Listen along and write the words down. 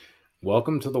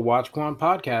Welcome to the Watch Quan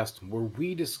podcast, where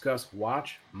we discuss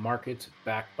watch markets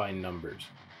backed by numbers.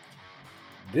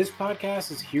 This podcast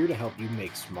is here to help you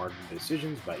make smarter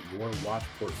decisions about your watch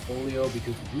portfolio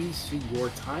because we see your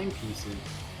timepieces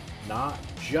not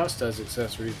just as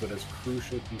accessories, but as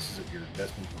crucial pieces of your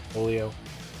investment portfolio.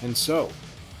 And so,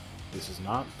 this is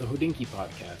not the Hodinkee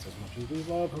podcast, as much as we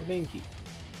love Hodinkee.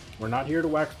 We're not here to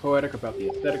wax poetic about the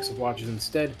aesthetics of watches.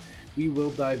 Instead, we will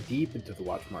dive deep into the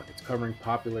watch markets, covering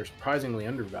popular, surprisingly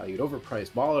undervalued,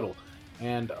 overpriced, volatile,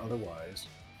 and otherwise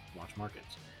watch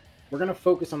markets. We're going to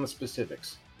focus on the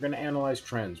specifics. We're going to analyze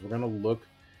trends. We're going to look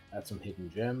at some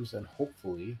hidden gems, and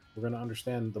hopefully, we're going to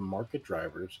understand the market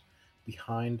drivers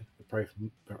behind the price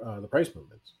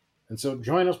movements. And so,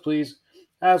 join us, please,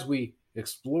 as we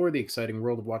explore the exciting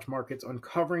world of watch markets,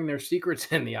 uncovering their secrets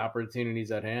and the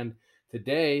opportunities at hand.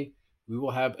 Today, we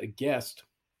will have a guest,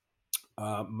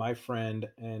 my friend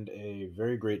and a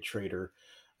very great trader,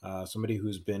 somebody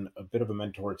who's been a bit of a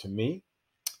mentor to me,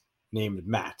 named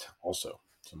Matt. Also,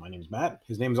 so my name is Matt.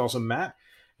 His name is also Matt,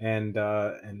 and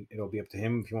it'll be up to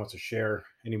him if he wants to share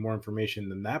any more information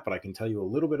than that. But I can tell you a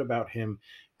little bit about him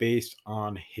based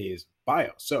on his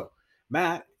bio. So,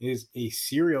 Matt is a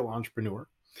serial entrepreneur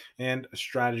and a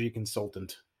strategy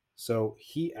consultant. So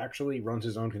he actually runs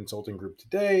his own consulting group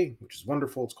today, which is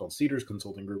wonderful. It's called Cedars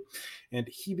Consulting Group. And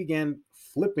he began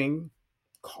flipping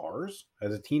cars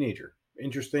as a teenager.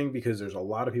 Interesting because there's a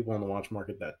lot of people in the watch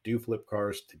market that do flip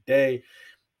cars today.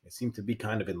 They seem to be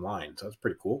kind of in line. So that's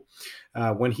pretty cool.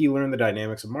 When he learned the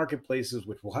dynamics of marketplaces,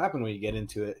 which will happen when you get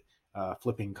into it,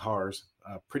 flipping cars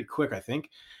pretty quick, I think.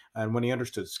 And when he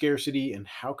understood scarcity and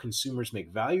how consumers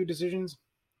make value decisions,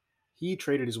 he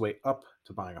traded his way up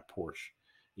to buying a Porsche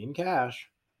in cash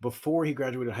before he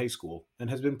graduated high school and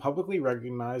has been publicly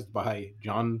recognized by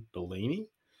John Delaney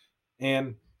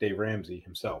and Dave Ramsey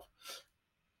himself.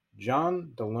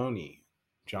 John Delaney,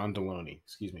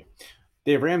 excuse me.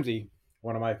 Dave Ramsey,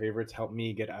 one of my favorites, helped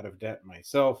me get out of debt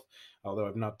myself, although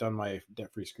I've not done my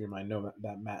debt-free scream. I know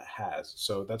that Matt has,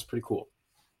 so that's pretty cool.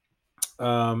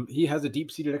 He has a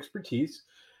deep-seated expertise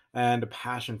and a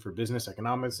passion for business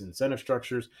economics, incentive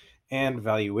structures, and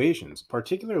valuations,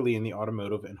 particularly in the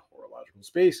automotive and horological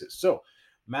spaces. So,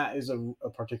 Matt is a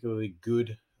particularly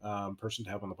good person to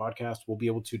have on the podcast. We'll be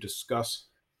able to discuss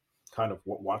kind of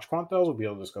what WatchQuant does. We'll be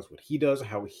able to discuss what he does,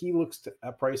 how he looks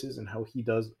at prices, and how he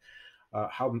does.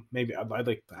 How maybe I'd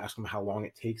like to ask him how long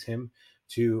it takes him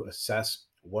to assess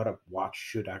what a watch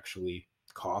should actually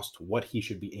cost, what he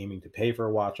should be aiming to pay for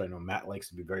a watch. I know Matt likes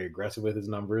to be very aggressive with his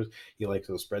numbers. He likes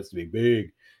those spreads to be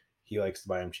big. He likes to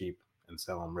buy them cheap and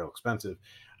sell them real expensive.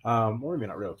 Or maybe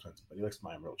not real expensive, but he likes to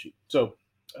buy them real cheap. So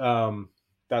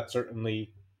that's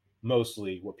certainly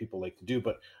mostly what people like to do,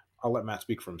 but I'll let Matt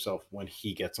speak for himself when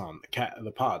he gets on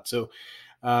the pod. So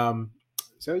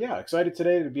yeah, excited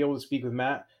today to be able to speak with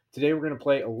Matt. Today we're going to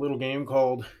play a little game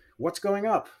called What's Going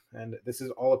Up? And this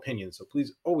is all opinion. So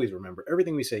please always remember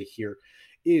everything we say here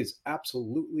is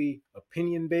absolutely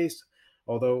opinion based.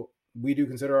 Although we do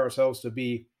consider ourselves to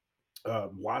be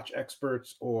watch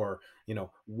experts or,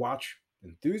 watch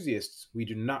enthusiasts, we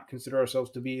do not consider ourselves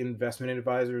to be investment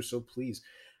advisors. So please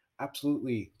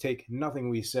absolutely take nothing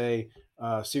we say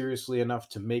seriously enough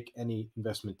to make any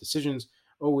investment decisions.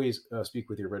 Always speak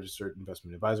with your registered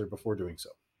investment advisor before doing so.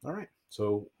 All right.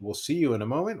 So we'll see you in a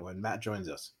moment when Matt joins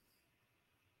us.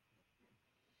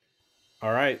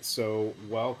 All right. So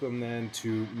welcome then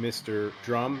to Mr.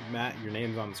 Drum. Matt, your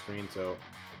name's on the screen, so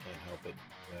I can't help it.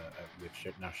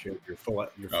 We've now shared your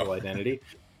full identity.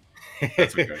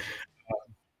 That's okay.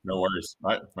 No worries.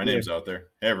 My name's out there.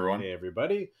 Hey, everyone. Hey,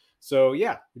 everybody. So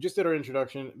yeah, we just did our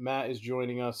introduction. Matt is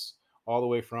joining us all the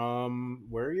way from,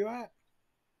 where are you at?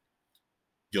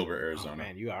 Gilbert, Arizona. Oh,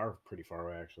 man, you are pretty far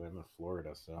away, actually. I'm in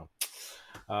Florida, so.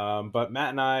 But Matt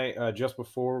and I, just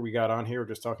before we got on here, were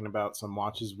just talking about some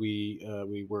watches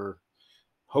we were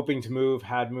hoping to move,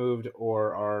 had moved,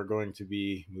 or are going to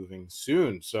be moving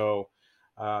soon. So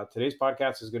today's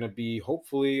podcast is going to be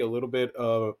hopefully a little bit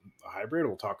of a hybrid.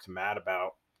 We'll talk to Matt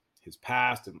about his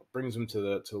past and what brings him to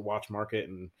the watch market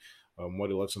and what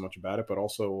he loves so much about it. But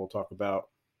also we'll talk about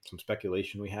some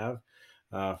speculation we have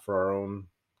for our own,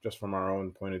 just from our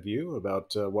own point of view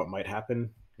about what might happen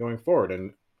going forward.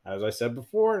 And as I said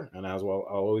before, and as well,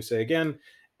 I'll always say again,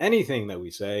 anything that we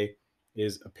say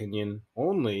is opinion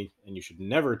only, and you should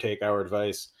never take our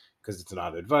advice because it's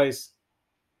not advice.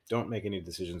 Don't make any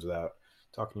decisions without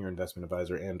talking to your investment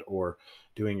advisor and or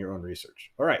doing your own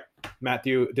research. All right, Matt, do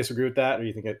you disagree with that, or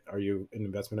you think are you an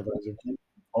investment advisor?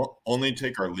 Only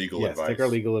take our legal advice. Take our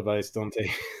legal advice. Don't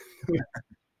take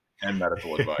and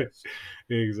medical advice.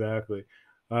 Exactly.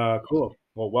 Cool.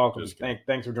 Well, welcome. Just kidding.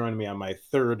 Thanks for joining me on my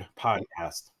third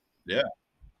podcast. Yeah,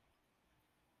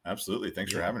 absolutely.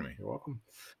 Thanks for Yeah, having me. you're welcome.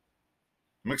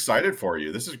 I'm excited for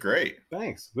you. This is great.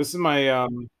 Thanks. This is my How'd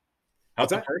what's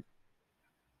the that? first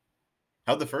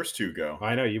How'd the first two go?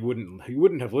 I know you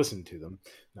wouldn't have listened to them.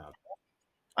 No,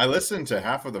 I listened to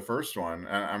half of the first one,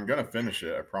 and I'm gonna finish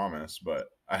it, I promise, but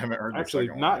I haven't heard the actually,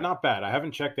 second one not yet. not bad. I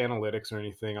haven't checked analytics or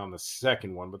anything on the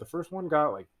second one, but the first one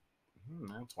got like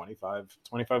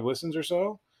 25 listens or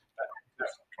so.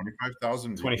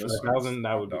 25,000 listens. 25,000. That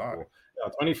Hot would be dog.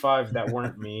 cool. 25 that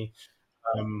weren't me.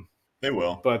 Um, They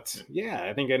will. but yeah,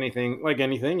 I think anything,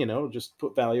 just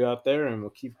put value out there, and we'll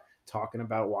keep talking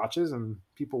about watches, and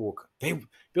people will they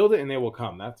build it and they will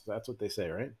come. That's what they say,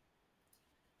 right?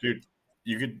 Dude,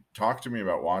 you could talk to me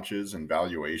about watches and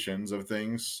valuations of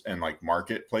things and like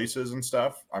marketplaces and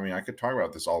stuff. I mean, I could talk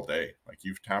about this all day. Like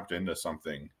you've tapped into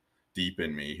something deep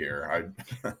in me here.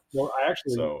 I Well,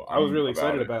 so I was I'm really about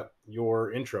excited it. about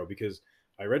your intro because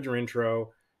I read your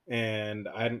intro and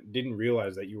I didn't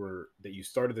realize that you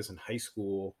started this in high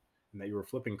school and that you were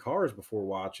flipping cars before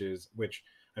watches. Which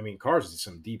I mean, cars is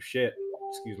some deep shit.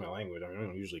 Excuse my language. I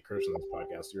don't usually curse on this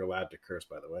podcast. You're allowed to curse,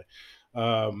 by the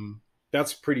way.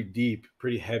 That's pretty deep,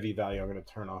 pretty heavy value. I'm going to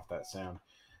turn off that sound.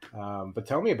 But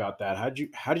tell me about that.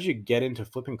 How did you get into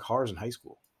flipping cars in high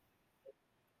school?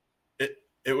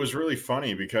 It was really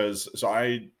funny because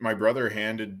my brother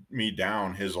handed me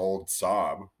down his old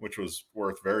Saab, which was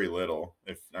worth very little.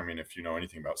 If you know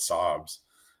anything about Saabs,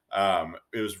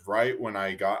 it was right when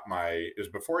it was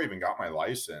before I even got my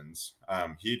license.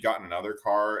 He'd gotten another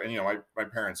car, and my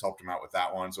parents helped him out with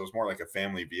that one, so it was more like a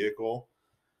family vehicle.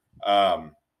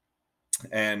 Um,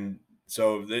 and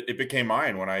so it became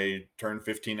mine when I turned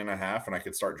 15 and a half and I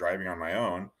could start driving on my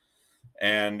own.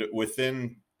 And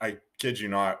within, I kid you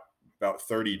not, about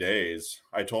 30 days,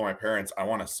 I told my parents, I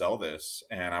want to sell this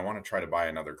and I want to try to buy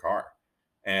another car.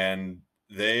 And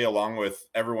they, along with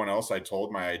everyone else I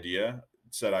told my idea,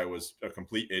 said I was a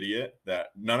complete idiot, that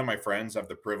none of my friends have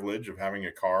the privilege of having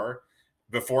a car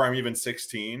before I'm even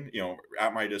 16,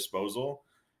 at my disposal.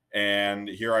 And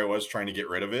here I was trying to get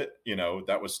rid of it.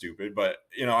 That was stupid. But,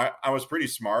 I was pretty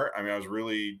smart. I mean, I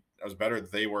was better than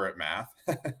they were at math,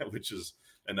 which is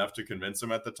enough to convince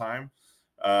them at the time.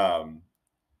 Um,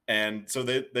 and so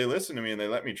they listened to me and they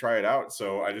let me try it out.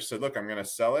 So I just said, look, I'm going to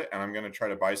sell it and I'm going to try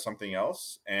to buy something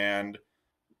else and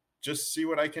just see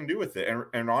what I can do with it.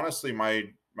 And honestly, my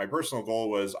personal goal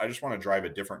was I just want to drive a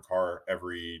different car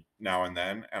every now and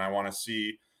then. And I want to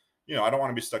see, I don't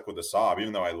want to be stuck with a Saab,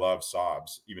 even though I love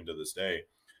Saabs even to this day.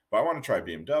 But I want to try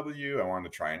BMW. I want to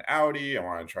try an Audi. I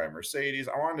want to try a Mercedes.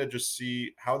 I wanted to just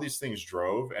see how these things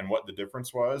drove and what the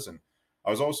difference was. And I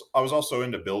was also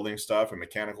into building stuff and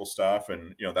mechanical stuff,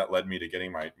 and that led me to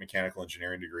getting my mechanical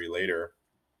engineering degree later.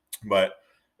 But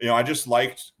I just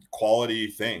liked quality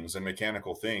things and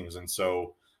mechanical things, and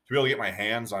so to be able to get my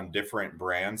hands on different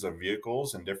brands of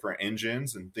vehicles and different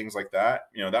engines and things like that,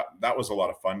 that was a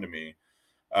lot of fun to me.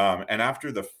 And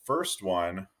after the first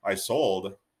one I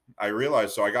sold, I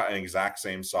realized, so I got an exact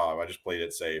same Saab. I just played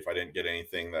it safe. I didn't get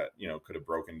anything that could have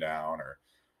broken down or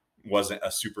wasn't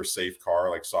a super safe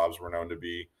car like Saabs were known to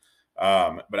be.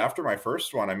 But after my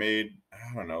first one, I made,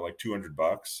 I don't know, like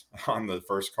 $200 on the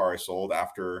first car I sold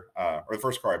or the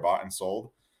first car I bought and sold.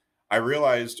 I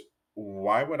realized,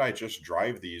 why would I just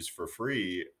drive these for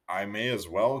free? I may as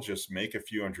well just make a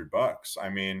few $100. I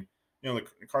mean, the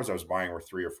cars I was buying were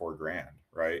 3 or 4 grand,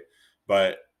 right?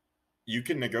 But you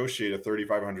can negotiate a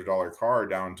 $3,500 car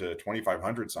down to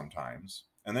 2,500 sometimes,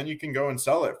 and then you can go and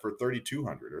sell it for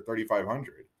 3,200 or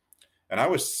 3,500. And I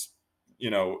was,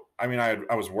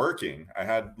 I was working. I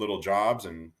had little jobs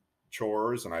and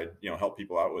chores, and I help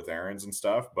people out with errands and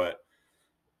stuff. But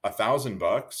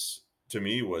 $1,000 to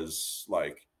me was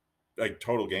like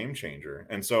total game changer.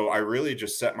 And so I really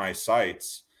just set my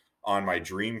sights on my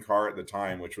dream car at the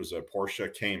time, which was a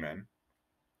Porsche Cayman.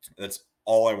 That's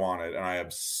all I wanted, and I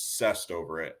obsessed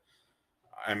over it.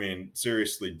 I mean,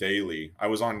 seriously, daily. I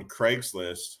was on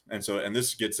Craigslist. And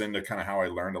this gets into kind of how I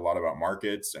learned a lot about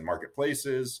markets and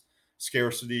marketplaces,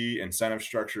 scarcity, incentive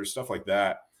structures, stuff like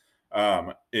that.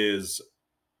 Is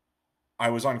I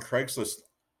was on Craigslist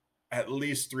at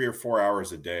least 3 or 4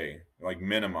 hours a day, like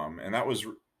minimum. And that was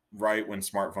right when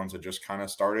smartphones had just kind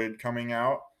of started coming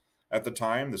out at the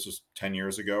time. This was 10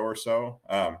 years ago or so.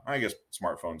 I guess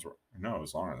smartphones were, no, it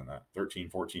was longer than that, 13,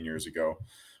 14 years ago,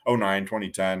 09,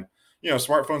 2010.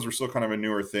 Smartphones were still kind of a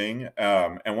newer thing.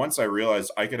 And once I realized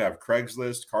I could have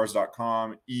Craigslist,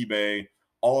 cars.com, eBay,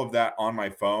 all of that on my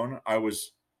phone, I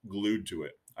was glued to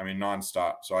it. I mean,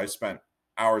 nonstop. So I spent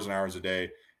hours and hours a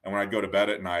day. And when I'd go to bed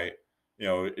at night,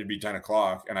 it'd be 10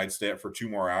 o'clock and I'd stay up for 2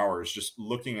 more hours just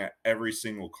looking at every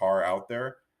single car out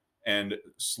there and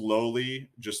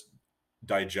slowly just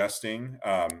digesting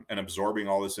and absorbing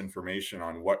all this information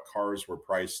on what cars were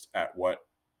priced at what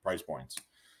price points.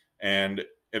 And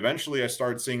eventually I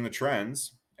started seeing the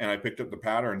trends and I picked up the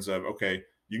patterns of, okay,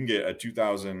 you can get a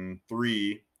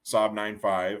 2003 Saab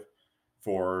 95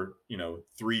 for,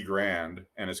 $3,000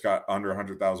 and it's got under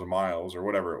 100,000 miles or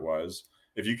whatever it was.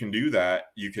 If you can do that,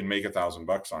 you can make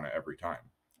 $1,000 on it every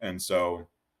time. And so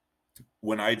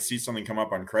when I'd see something come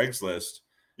up on Craigslist,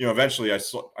 eventually I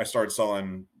started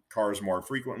selling cars more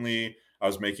frequently. I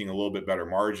was making a little bit better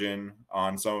margin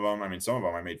on some of them. I mean, some of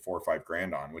them I made 4 or 5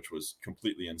 grand on, which was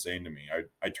completely insane to me.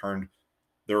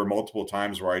 There were multiple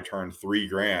times where I turned 3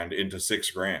 grand into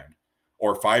 6 grand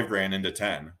or 5 grand into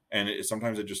 10. And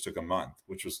sometimes it just took a month,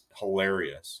 which was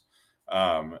hilarious.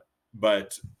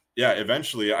 But yeah,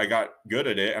 eventually I got good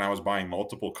at it and I was buying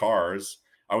multiple cars.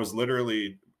 It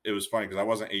was funny because I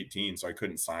wasn't 18, so I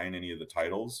couldn't sign any of the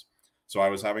titles. So I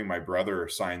was having my brother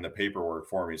sign the paperwork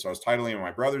for me. So I was titling in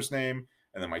my brother's name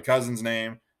and then my cousin's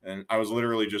name. And I was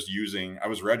literally I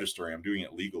was registering, I'm doing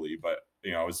it legally, but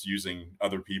I was using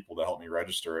other people to help me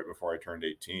register it before I turned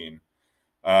 18.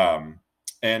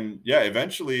 And yeah,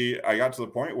 eventually I got to the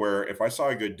point where if I saw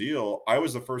a good deal, I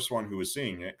was the first one who was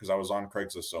seeing it because I was on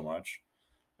Craigslist so much.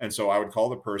 And so I would call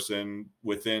the person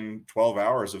within 12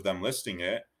 hours of them listing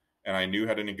it, and I knew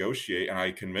how to negotiate, and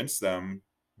I convinced them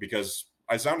because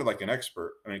I sounded like an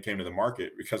expert when it came to the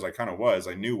market because I kind of was.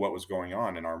 I knew what was going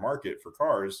on in our market for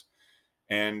cars,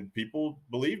 and people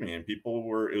believed me, and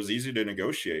it was easy to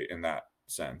negotiate in that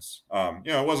sense.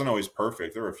 It wasn't always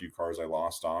perfect. There were a few cars I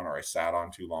lost on or I sat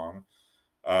on too long.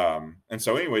 And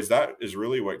so anyways, that is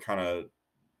really what kind of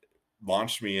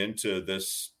launched me into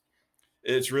this.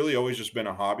 It's really always just been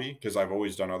a hobby because I've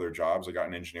always done other jobs. I got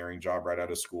an engineering job right out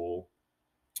of school.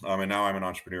 And now I'm an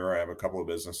entrepreneur. I have a couple of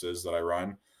businesses that I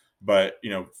run, but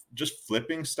just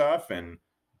flipping stuff and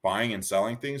buying and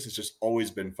selling things has just always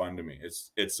been fun to me.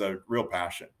 It's a real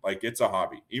passion. Like it's a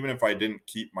hobby. Even if I didn't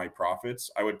keep my profits,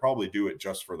 I would probably do it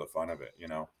just for the fun of it,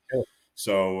 Yeah.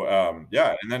 So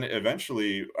yeah, and then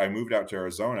eventually I moved out to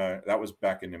Arizona. That was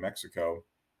back in New Mexico.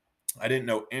 I didn't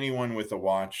know anyone with a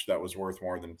watch that was worth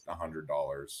more than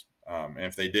 $100. And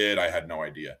if they did, I had no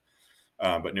idea.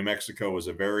 But New Mexico was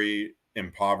a very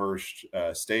impoverished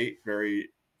state, very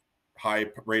high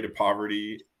rate of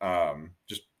poverty,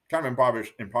 just kind of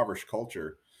impoverished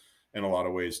culture in a lot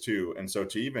of ways too. And so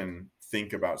to even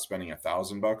think about spending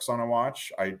 $1,000 on a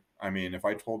watch, I mean, if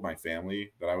I told my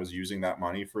family that I was using that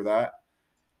money for that,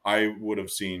 I would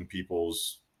have seen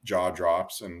people's jaw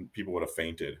drops and people would have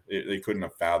fainted. They couldn't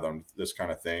have fathomed this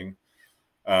kind of thing.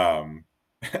 Um,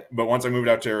 but once I moved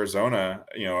out to Arizona,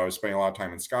 I was spending a lot of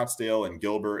time in Scottsdale, and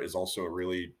Gilbert is also a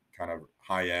really kind of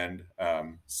high end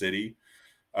city.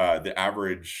 The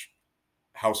average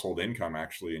household income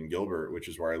actually in Gilbert, which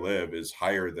is where I live, is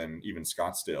higher than even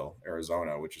Scottsdale,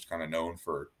 Arizona, which is kind of known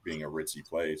for being a ritzy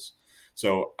place.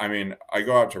 So, I mean, I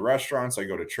go out to restaurants, I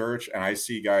go to church, and I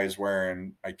see guys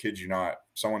wearing, I kid you not,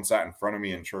 someone sat in front of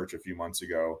me in church a few months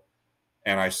ago,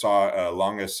 and I saw a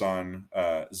Longest Sun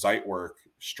Zeitwerk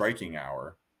striking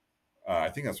hour. I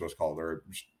think that's what it's called, or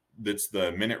it's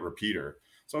the minute repeater.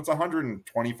 So it's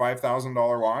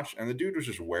 $125,000 watch, and the dude was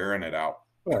just wearing it out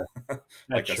Sure.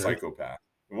 like a Sure. psychopath.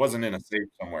 It wasn't in a safe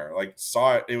somewhere. Like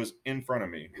saw it, it was in front of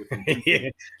me within 2 Yeah,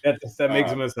 feet. that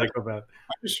makes Uh, him a psychopath.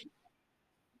 I just,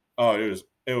 oh, it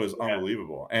was Yeah.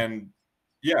 unbelievable, and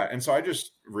yeah, and so I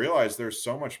just realized there's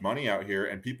so much money out here,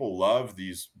 and people love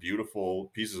these beautiful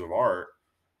pieces of art.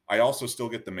 I also still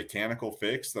get the mechanical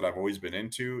fix that I've always been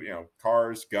into.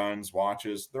 Cars, guns,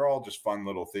 watches. They're all just fun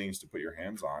little things to put your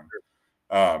hands on.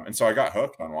 And so I got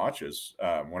hooked on watches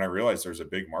when I realized there's a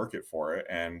big market for it.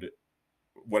 And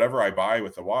whatever I buy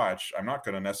with the watch, I'm not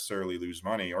going to necessarily lose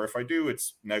money, or if I do,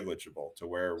 it's negligible to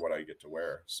wear what I get to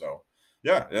wear. So,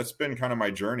 yeah, that's been kind of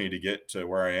my journey to get to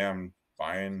where I am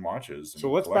buying watches So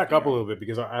and let's back collecting up a them. little bit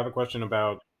because I have a question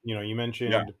about, you Yeah.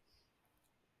 mentioned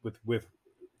with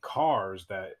cars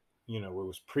that, it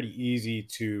was pretty easy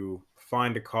to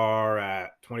find a car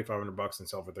at $2,500 and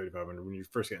sell for 3,500 when you're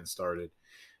first getting started.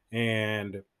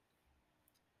 And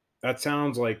that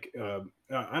sounds like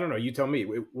I don't know. You tell me.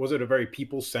 Was it a very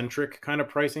people centric kind of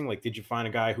pricing? Like, did you find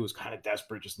a guy who was kind of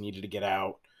desperate, just needed to get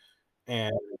out,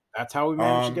 and that's how we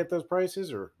managed to Um, get those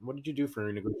prices, or what did you do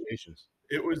for negotiations?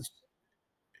 it was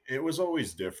it was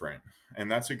always different,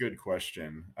 and that's a good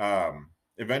question.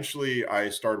 Eventually, I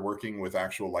started working with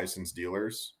actual licensed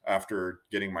dealers after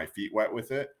getting my feet wet with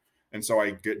it, and so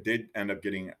did end up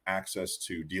getting access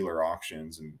to dealer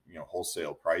auctions and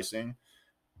wholesale pricing.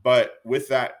 But with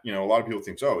that, a lot of people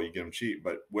think, oh, you get them cheap.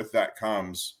 But with that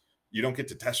comes, you don't get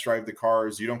to test drive the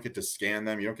cars. You don't get to scan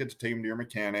them. You don't get to take them to your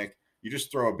mechanic. You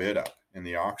just throw a bid up in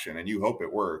the auction and you hope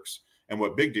it works. And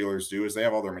what big dealers do is they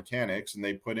have all their mechanics and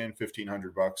they put in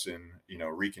 $1,500 in,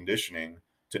 reconditioning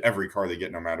to every car they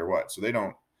get no matter what. So they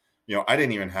don't, I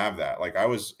didn't even have that. Like I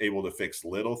was able to fix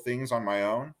little things on my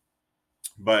own,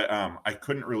 but I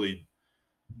couldn't really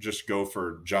just go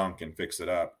for junk and fix it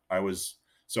up. I was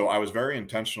very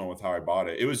intentional with how I bought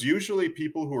it. It was usually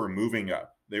people who were moving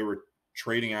up. They were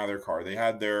trading out of their car. They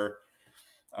had their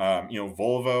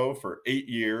Volvo for 8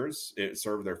 years. It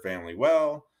served their family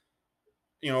well.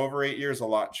 Over 8 years, a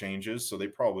lot changes. So they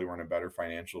probably were in a better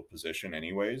financial position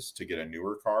anyways to get a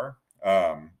newer car.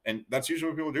 And that's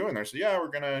usually what people do in there. So yeah,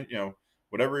 we're going to,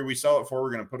 whatever we sell it for,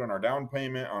 we're going to put on our down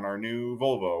payment on our new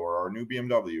Volvo or our new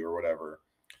BMW or whatever.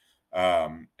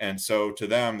 And so to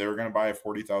them, they were going to buy a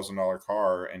 $40,000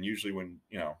 car. And usually when,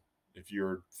 if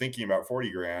you're thinking about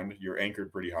 40 grand, you're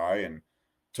anchored pretty high, and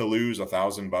to lose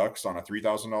 $1,000 on a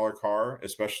 $3,000 car,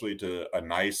 especially to a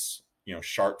nice,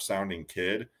 sharp sounding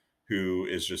kid who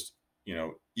is just,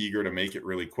 eager to make it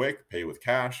really quick, pay with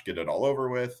cash, get it all over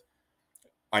with.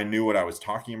 I knew what I was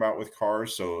talking about with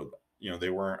cars. So, they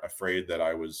weren't afraid that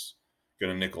I was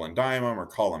going to nickel and dime them or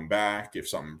call them back if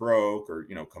something broke or,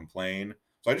 complain.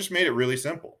 So I just made it really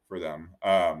simple for them.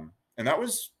 And that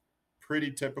was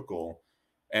pretty typical.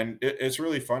 And it's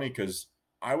really funny because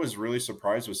I was really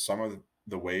surprised with some of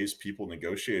the ways people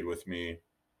negotiated with me.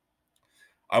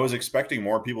 I was expecting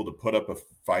more people to put up a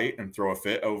fight and throw a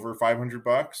fit over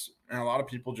 $500. And a lot of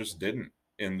people just didn't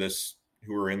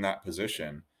who were in that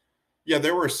position. Yeah,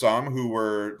 there were some who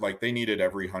were like, they needed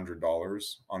every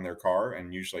 $100 on their car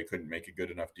and usually couldn't make a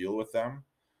good enough deal with them.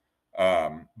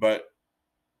 But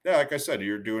yeah, like I said,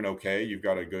 you're doing okay. You've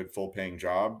got a good full-time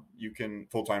job. You can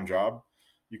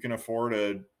afford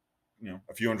a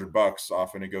few $100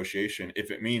 off a negotiation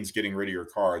if it means getting rid of your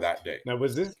car that day. Now,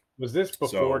 was this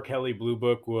before Kelley Blue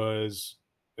Book was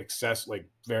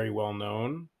very well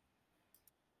known?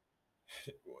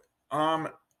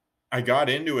 I got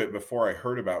into it before I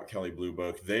heard about Kelley Blue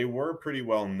Book. They were pretty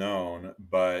well known,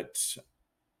 but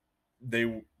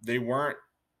they weren't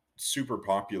super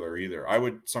popular either. I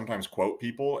would sometimes quote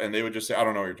people and they would just say, I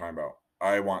don't know what you're talking about.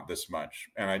 I want this much.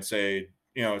 And I'd say,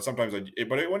 sometimes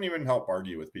but it wouldn't even help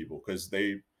argue with people because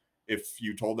if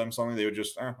you told them something, they would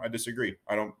just, I disagree.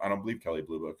 I don't believe Kelley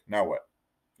Blue Book. Now what?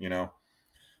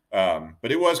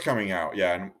 But it was coming out.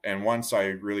 Yeah. And once I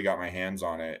really got my hands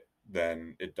on it,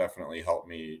 then it definitely helped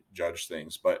me judge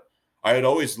things. But I had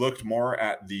always looked more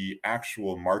at the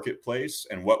actual marketplace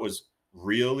and what was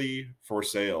really for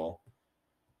sale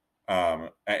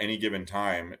at any given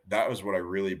time. That was what I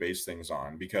really based things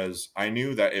on, because I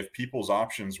knew that if people's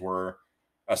options were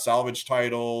a salvage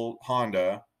title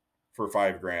Honda for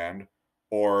 $5,000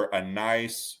 or a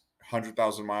nice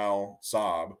 100,000 mile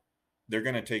Saab, they're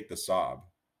going to take the Saab.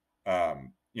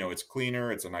 It's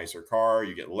cleaner, it's a nicer car,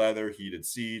 you get leather, heated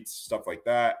seats, stuff like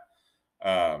that.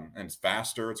 And it's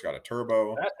faster, it's got a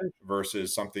turbo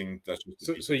versus something that's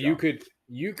just so you could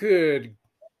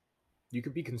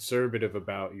be conservative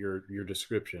about your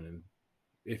description,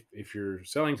 and if you're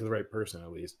selling to the right person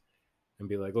at least, and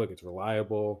be like, look, it's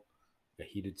reliable, the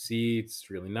heated seats, it's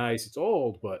really nice, it's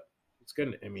old, but it's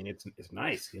good. I mean, it's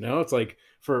nice, it's like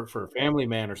for a family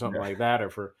man or something like that,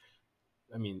 or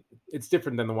it's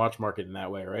different than the watch market in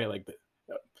that way, right? Like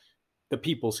the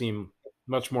people seem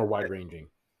much more wide ranging.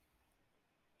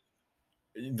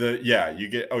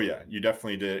 You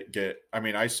definitely did get.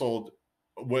 I sold.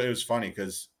 Well, it was funny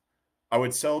because I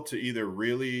would sell to either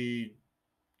really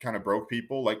kind of broke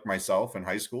people like myself in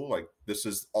high school, like this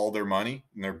is all their money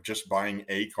and they're just buying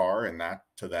a car, and that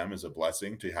to them is a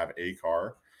blessing to have a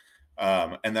car.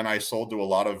 And then I sold to a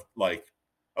lot of like,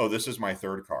 oh, this is my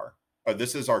third car.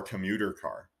 This is our commuter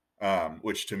car,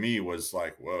 which to me was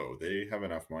like, whoa, they have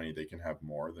enough money. They can have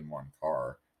more than one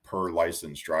car per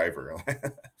licensed driver.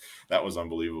 That was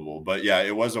unbelievable. But yeah,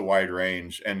 it was a wide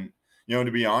range. And,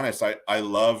 to be honest, I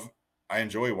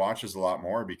enjoy watches a lot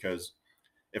more because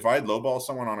if I'd lowball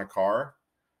someone on a car,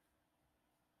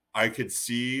 I could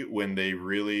see when they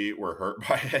really were hurt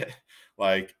by it.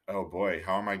 Like, oh boy,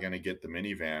 how am I going to get the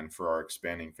minivan for our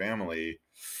expanding family?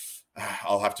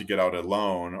 I'll have to get out a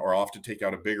loan, or I'll have to take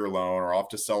out a bigger loan, or I'll have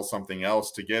to sell something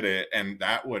else to get it. And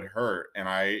that would hurt. And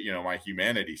my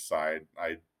humanity side,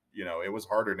 it was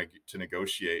harder to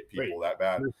negotiate people that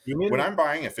bad. When I'm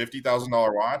buying a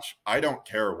 $50,000 watch, I don't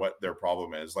care what their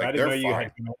problem is. Like, they're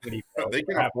fine. They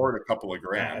can afford a couple of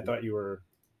grand. I thought you were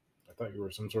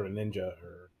some sort of ninja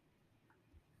or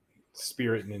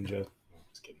spirit ninja. I'm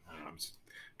just kidding. I'm just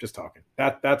just talking.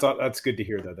 That's good to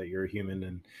hear though, that you're a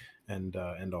human and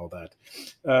all that.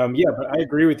 Yeah, but I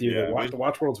agree with you. Yeah, but The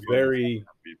watch world's fun to very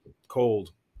people.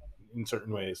 cold in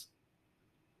certain ways.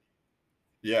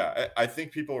 Yeah, I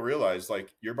think people realize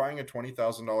like you're buying a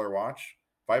 $20,000 watch,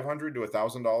 500 to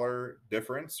 $1,000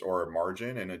 difference or a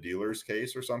margin in a dealer's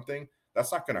case or something.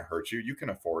 That's not going to hurt you. You can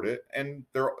afford it, and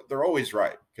they're always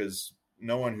right because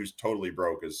no one who's totally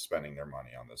broke is spending their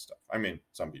money on this stuff. I mean,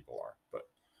 some people are,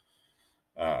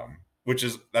 but which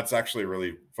is that's actually a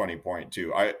really funny point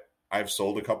too. I've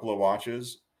sold a couple of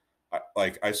watches.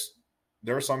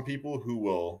 There are some people who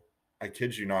will. I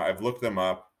kid you not. I've looked them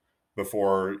up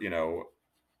before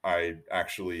I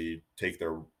actually take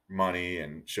their money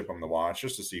and ship them the watch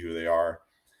just to see who they are.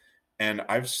 And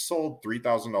I've sold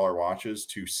 $3,000 watches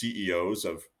to CEOs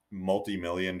of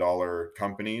multi-million-dollar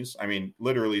companies. I mean,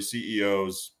 literally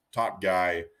CEOs, top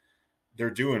guy. They're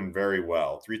doing very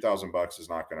well. 3,000 bucks is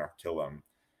not going to kill them,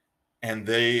 and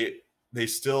they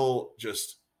still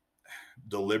just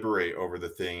deliberate over the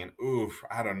thing. And oof,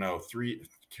 I don't know.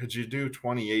 Could you do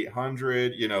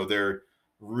 2,800? They're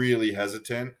really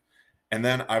hesitant. And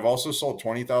then I've also sold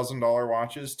 $20,000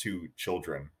 watches to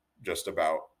children, just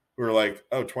about, who are like,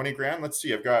 oh, 20 grand. Let's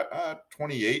see. I've got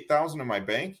 28,000 in my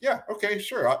bank. Yeah. Okay,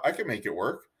 sure. I can make it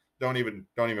work. Don't even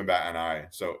bat an eye.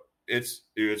 So it's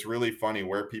really funny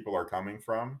where people are coming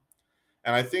from.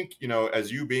 And I think,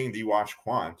 as you being the watch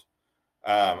quant,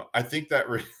 I think that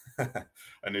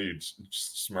I knew you'd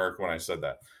smirk when I said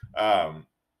that.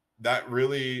 That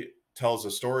really tells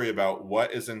a story about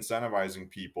what is incentivizing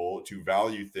people to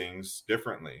value things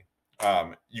differently.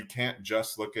 You can't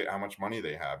just look at how much money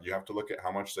they have. You have to look at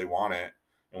how much they want it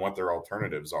and what their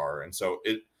alternatives are. And so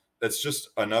that's just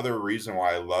another reason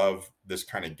why I love this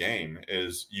kind of game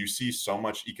is you see so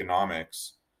much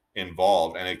economics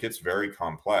involved and it gets very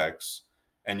complex.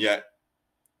 And yet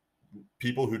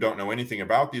people who don't know anything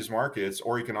about these markets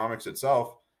or economics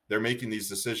itself, they're making these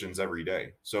decisions every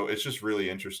day. So it's just really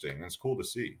interesting. It's cool to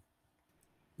see.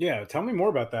 Yeah, tell me more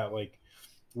about that. Like,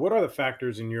 what are the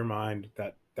factors in your mind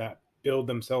that build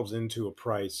themselves into a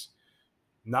price?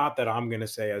 Not that I'm going to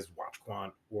say as watch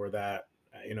quant, or that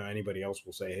anybody else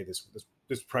will say, hey,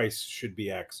 this price should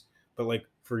be X. But like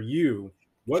for you,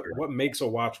 Sure. what makes a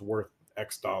watch worth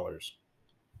X dollars?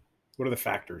 What are the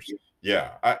factors?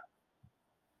 Yeah.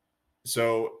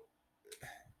 So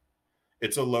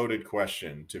it's a loaded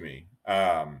question to me.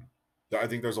 I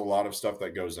think there's a lot of stuff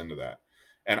that goes into that.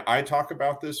 And I talk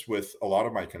about this with a lot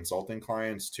of my consulting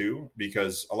clients too,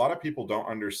 because a lot of people don't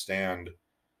understand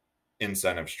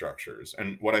incentive structures.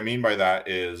 And what I mean by that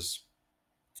is,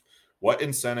 what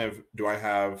incentive do I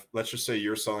have? Let's just say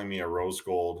you're selling me a rose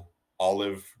gold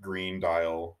olive green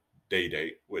dial day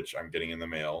date, which I'm getting in the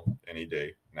mail any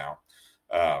day now.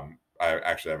 I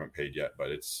actually haven't paid yet,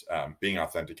 but it's being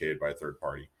authenticated by a third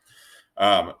party.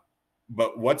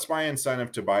 But what's my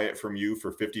incentive to buy it from you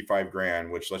for 55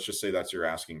 grand, which let's just say that's your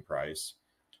asking price,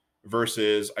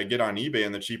 versus I get on eBay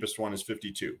and the cheapest one is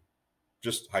 52,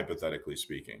 just hypothetically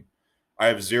speaking. I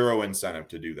have zero incentive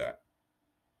to do that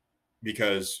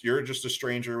because you're just a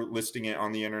stranger listing it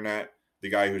on the internet. The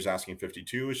guy who's asking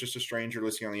 52 is just a stranger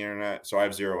listing on the internet. So I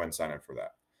have zero incentive for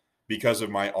that because of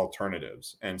my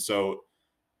alternatives. And so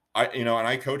and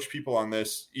I coach people on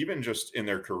this, even just in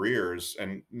their careers,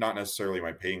 and not necessarily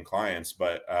my paying clients,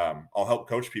 but I'll help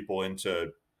coach people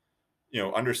into,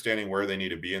 understanding where they need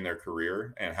to be in their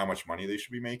career and how much money they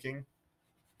should be making.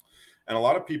 And a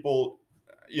lot of people,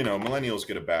 millennials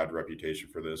get a bad reputation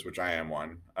for this, which I am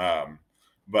one.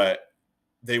 But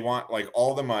they want like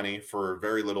all the money for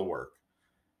very little work.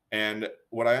 And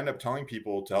what I end up telling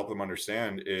people to help them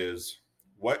understand is,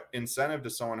 what incentive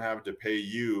does someone have to pay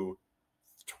you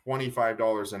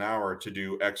 $25 an hour to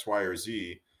do X, Y, or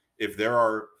Z if there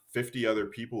are 50 other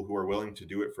people who are willing to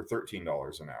do it for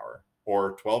 $13 an hour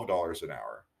or $12 an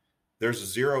hour?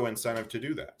 There's zero incentive to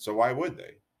do that. So why would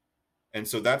they? And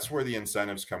so that's where the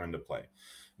incentives come into play.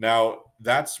 Now,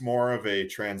 that's more of a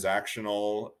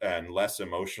transactional and less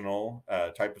emotional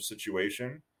type of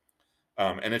situation.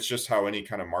 And it's just how any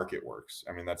kind of market works.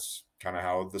 I mean, that's kind of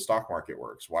how the stock market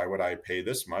works. Why would I pay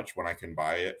this much when I can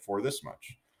buy it for this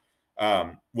much?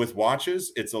 With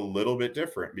watches, it's a little bit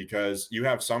different because you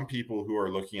have some people who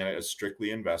are looking at it as strictly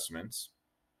investments,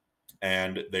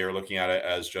 and they are looking at it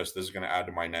as just, this is going to add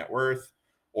to my net worth,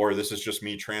 or this is just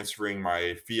me transferring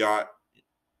my fiat,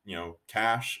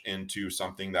 cash into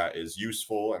something that is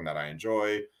useful and that I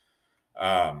enjoy.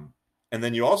 And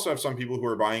then you also have some people who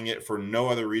are buying it for no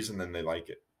other reason than they like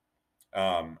it.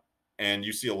 And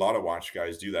you see a lot of watch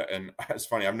guys do that. And it's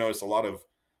funny, I've noticed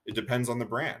it depends on the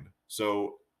brand.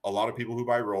 So a lot of people who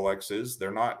buy Rolexes,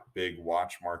 they're not big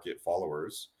watch market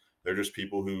followers. They're just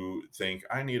people who think,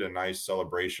 I need a nice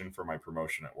celebration for my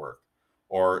promotion at work.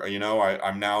 Or,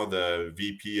 I'm now the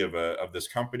VP of this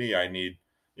company. I need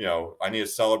to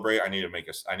celebrate. I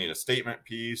need a statement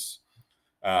piece.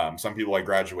 Some people, I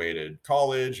graduated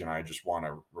college and I just want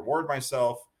to reward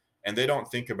myself. And they don't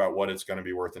think about what it's going to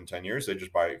be worth in 10 years. They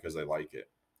just buy it because they like it.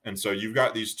 And so you've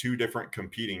got these two different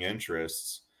competing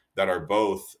interests that are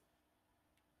both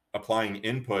applying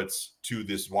inputs to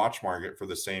this watch market for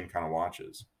the same kind of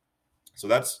watches. So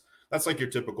that's like your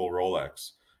typical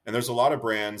Rolex. And there's a lot of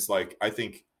brands like, I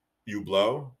think,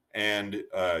 Hublot and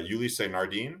Ulysse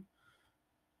Nardin.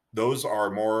 Those are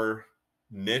more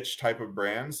niche type of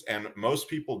brands, and most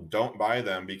people don't buy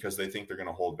them because they think they're going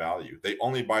to hold value. They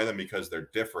only buy them because they're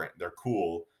different, they're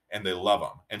cool, and they love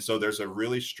them. And so there's a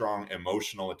really strong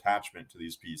emotional attachment to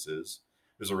these pieces.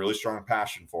 There's a really strong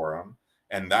passion for them,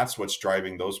 and that's what's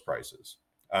driving those prices.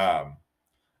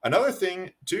 Another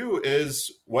thing too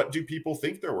is, what do people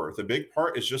think they're worth? A big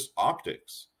part is just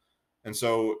optics. And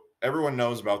so everyone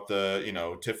knows about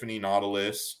the Tiffany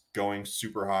Nautilus going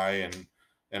super high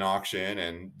in auction,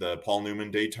 and the Paul Newman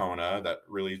Daytona that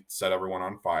really set everyone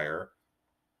on fire.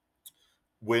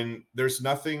 When there's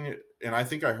nothing, and I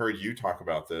think I heard you talk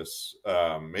about this,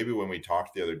 maybe when we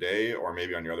talked the other day, or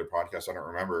maybe on your other podcast, I don't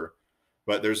remember,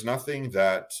 but there's nothing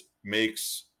that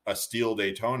makes a steel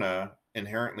Daytona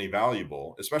inherently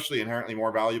valuable, especially inherently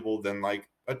more valuable than like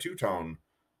a two-tone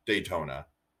Daytona,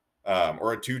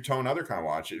 or a two-tone other kind of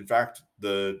watch. In fact,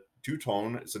 the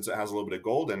two-tone, since it has a little bit of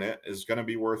gold in it, is going to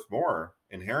be worth more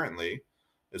inherently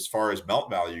as far as melt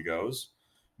value goes.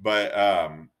 But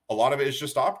a lot of it is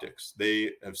just optics.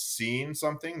 They have seen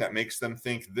something that makes them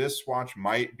think this watch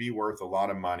might be worth a lot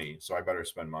of money, so I better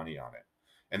spend money on it.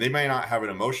 And they may not have an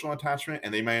emotional attachment,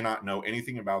 and they may not know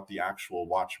anything about the actual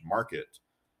watch market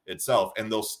itself,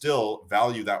 and they'll still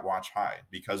value that watch high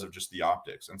because of just the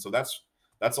optics. And so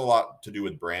that's a lot to do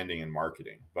with branding and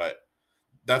marketing. But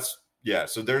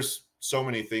so there's so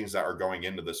many things that are going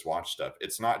into this watch stuff.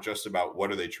 It's not just about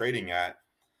what are they trading at.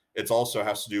 It also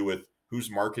has to do with who's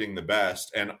marketing the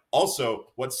best, and also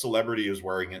what celebrity is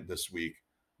wearing it this week.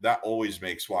 That always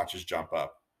makes watches jump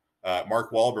up.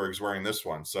 Mark Wahlberg's wearing this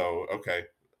one, so okay,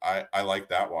 I like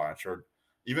that watch. Or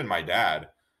even my dad,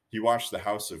 he watched The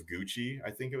House of Gucci,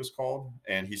 I think it was called,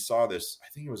 and he saw this, I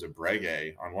think it was a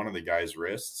Breguet on one of the guy's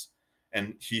wrists,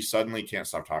 and he suddenly can't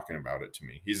stop talking about it to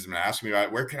me. He's been asking me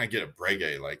about, where can I get a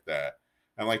Breguet like that?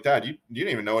 I'm like, Dad, you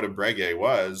didn't even know what a Breguet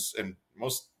was, and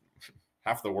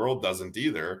half the world doesn't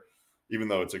either, even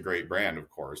though it's a great brand, of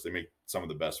course. They make some of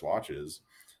the best watches.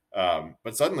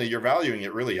 But suddenly you're valuing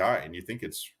it really high, and you think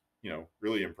it's,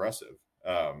 really impressive.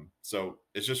 So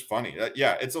it's just funny.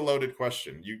 Yeah, it's a loaded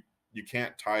question. You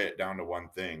can't tie it down to one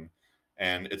thing,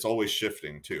 and it's always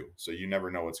shifting too. So you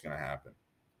never know what's going to happen.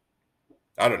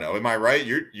 I don't know. Am I right?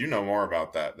 You know more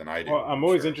about that than I do. Well, I'm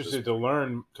always interested to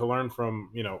learn from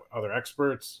other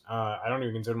experts. I don't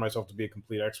even consider myself to be a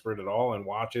complete expert at all in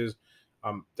watches.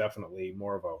 I'm definitely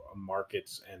more of a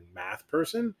markets and math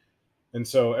person, and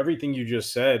so everything you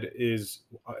just said is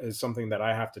something that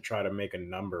I have to try to make a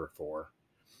number for.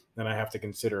 Then I have to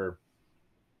consider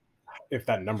if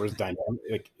that number is dynamic.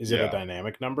 Like, is it a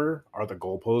dynamic number? Are the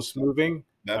goalposts moving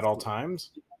at all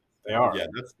times? They are. Yeah,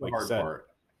 that's the hard part.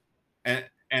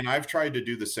 And I've tried to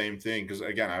do the same thing because,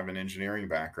 again, I have an engineering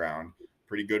background,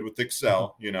 pretty good with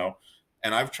Excel,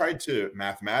 and I've tried to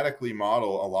mathematically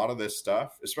model a lot of this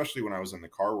stuff, especially when I was in the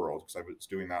car world, because I was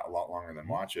doing that a lot longer than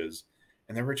watches.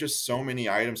 And there were just so many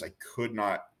items I could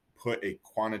not put a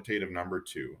quantitative number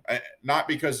to. Not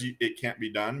because it can't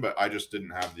be done, but I just didn't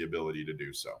have the ability to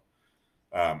do so.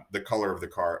 The color of the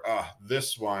car.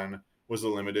 This one was a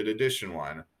limited edition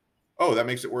one. Oh, that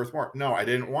makes it worth more. No, I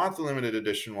didn't want the limited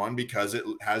edition one because it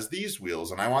has these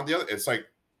wheels and I want the other. It's like,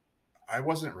 I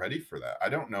wasn't ready for that. I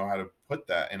don't know how to put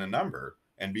that in a number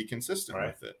and be consistent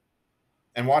with it.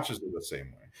 And watches are the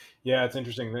same way. Yeah, it's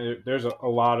interesting. There's a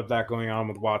lot of that going on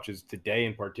with watches today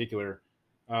in particular.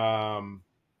 So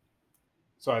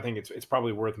I think it's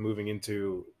probably worth moving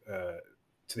into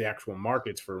to the actual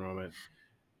markets for a moment.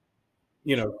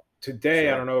 Today,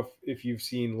 sure. I don't know if you've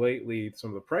seen lately some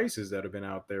of the prices that have been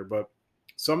out there, but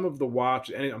some of the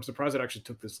watches, and I'm surprised it actually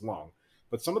took this long,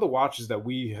 but some of the watches that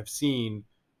we have seen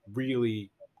really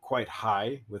quite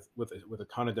high with a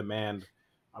ton of demand.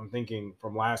 I'm thinking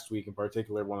from last week in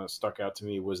particular, one that stuck out to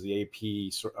me was the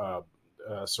AP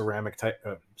ceramic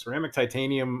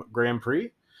titanium Grand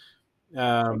Prix.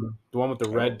 The one with the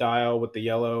red dial with the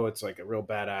yellow. It's like a real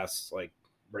badass like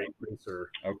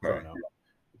racer. Okay.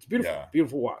 It's beautiful,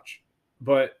 beautiful watch.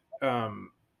 But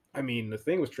I mean, the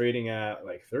thing was trading at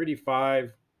like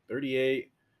 35,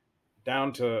 38,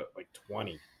 down to like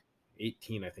 20,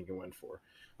 18, I think it went for.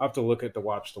 I'll have to look at the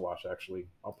watch to watch, actually.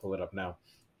 I'll pull it up now.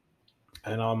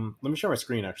 And let me share my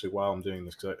screen actually while I'm doing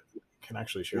this, because I can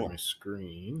actually share my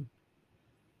screen.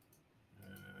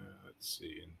 Let's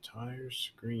see, entire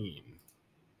screen.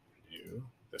 New,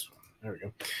 this one. There we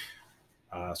go.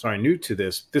 Sorry, new to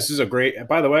this. This is a great.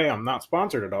 By the way, I'm not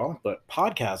sponsored at all, but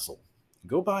Podcastle,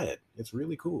 go buy it. It's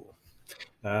really cool.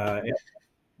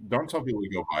 Don't tell people to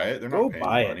go buy it. They're Go not paying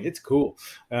buy you it. money. It's cool.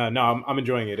 No, I'm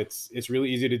enjoying it. It's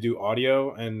really easy to do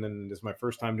audio, and then this is my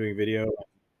first time doing video.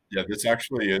 Yeah, this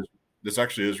actually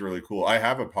is really cool. I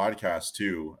have a podcast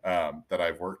too that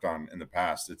I've worked on in the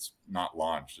past. It's not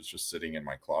launched. It's just sitting in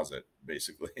my closet,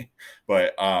 basically.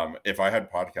 But if I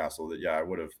had Podcastle, yeah, I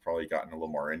would have probably gotten a little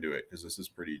more into it because this is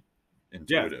pretty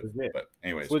intuitive. Yeah, but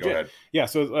anyways, go ahead. Yeah,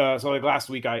 so like last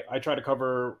week, I try to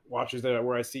cover watches that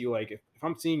where I see, like, if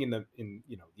I'm seeing in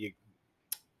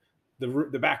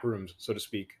the back rooms, so to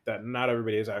speak, that not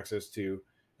everybody has access to,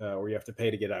 or you have to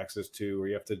pay to get access to, or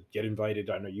you have to get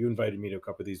invited. I know you invited me to a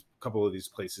couple of these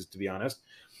places, to be honest.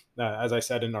 As I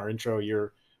said in our intro,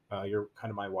 you're kind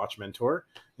of my watch mentor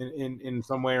in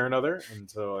some way or another, and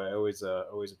so I always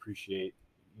appreciate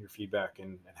your feedback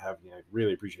and having. I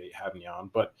really appreciate having you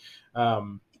on. But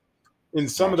in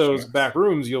some of those back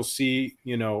rooms, you'll see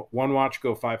one watch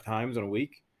go 5 times in a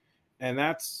week, and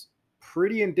that's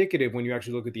pretty indicative when you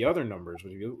actually look at the other numbers.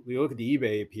 When you look at the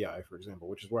eBay API, for example,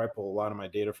 which is where I pull a lot of my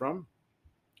data from,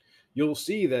 you'll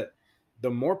see that the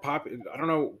more popular, I don't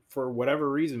know for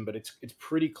whatever reason, but it's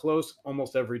pretty close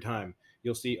almost every time.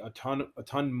 You'll see a ton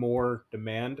more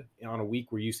demand on a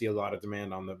week where you see a lot of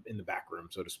demand in the back room,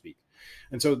 so to speak.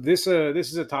 And so this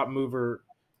is a top mover.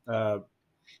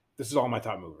 This is all my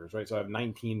top movers, right? So I have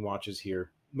 19 watches here,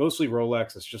 mostly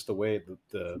Rolex. It's just the way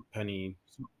the penny.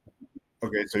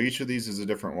 Okay, so each of these is a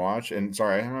different watch. And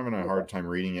sorry, I'm having a hard time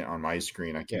reading it on my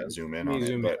screen. I can't zoom in on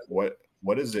it. But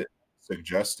what is it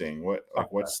suggesting?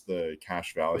 What's the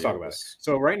cash value? Let's talk about it.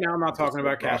 So right now, I'm not talking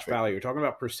about cash value. We're talking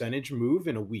about percentage move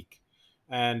in a week,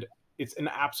 and it's an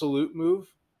absolute move,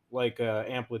 like a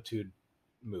amplitude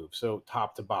move. So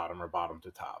top to bottom or bottom to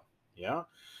top. Yeah.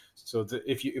 So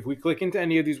if we click into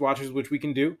any of these watches, which we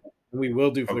can do, we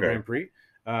will do for the Grand Prix.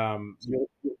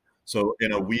 So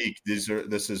in a week, this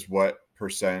is what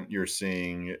percent you're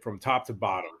seeing from top to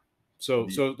bottom. So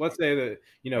let's say that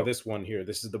this one here,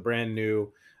 this is the brand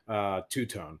new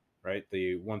two-tone, right?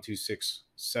 The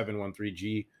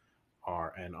 126713G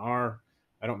RNR.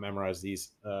 I don't memorize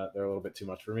these; they're a little bit too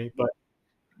much for me. But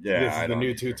this is the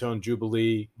new two-tone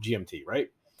Jubilee GMT, right?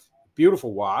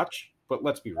 Beautiful watch, but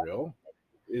let's be real.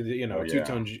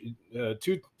 Two-tone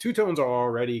two-tones are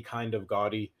already kind of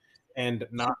gaudy and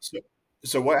not.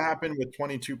 So what happened with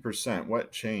 22%?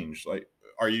 What changed? Like,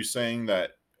 are you saying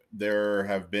that there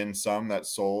have been some that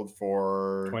sold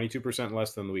for 22%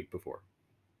 less than the week before?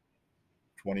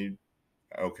 20.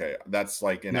 Okay, that's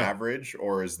like an average,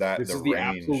 or is that the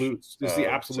range? This is the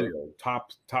absolute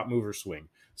top mover swing.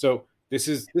 So this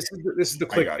is the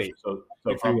clickbait. So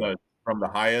from the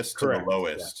highest to the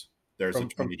lowest, there's a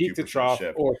 22%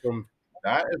 shift. Or from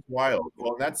that is wild.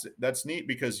 Well, that's neat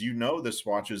because this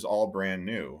watch is all brand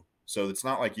new. So it's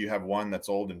not like you have one that's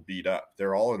old and beat up.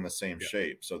 They're all in the same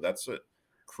shape. So that's a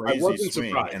crazy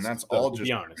swing, surprised, and that's all just. To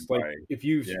be honest, like if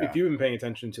you've been paying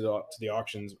attention to the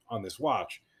auctions on this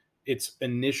watch, its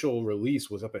initial release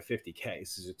was up at 50K.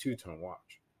 This is a two-tone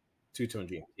watch, two-tone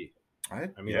GMT. I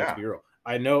mean, let's be real.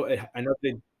 I know they.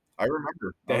 I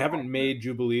remember they haven't made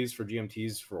Jubilees for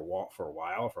GMTs for a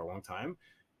long time,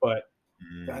 but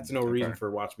that's no reason for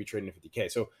a watch to be trading at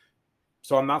 50K.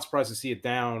 So I'm not surprised to see it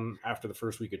down after the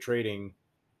first week of trading,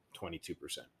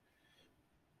 22%.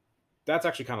 That's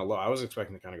actually kind of low. I was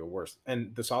expecting to kind of go worse.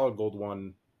 And the solid gold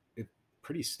one, it's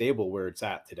pretty stable where it's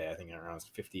at today. I think around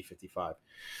 50, 55.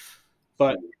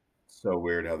 But so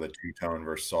weird how the two-tone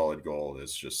versus solid gold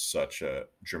is just such a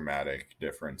dramatic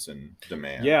difference in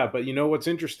demand. Yeah, but what's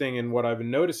interesting and what I've been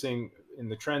noticing in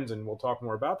the trends, and we'll talk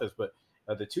more about this, but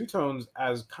the two-tones,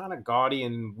 as kind of gaudy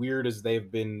and weird as they've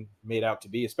been made out to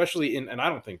be, especially and I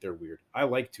don't think they're weird. I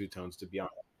like two-tones, to be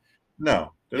honest.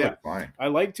 No, they're fine. I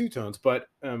like two-tones, but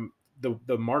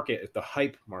the market, the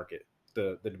hype market,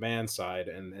 the demand side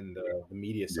and the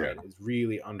media side is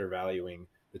really undervaluing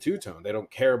the two-tone. They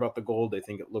don't care about the gold. They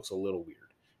think it looks a little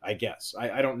weird, I guess.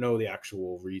 I don't know the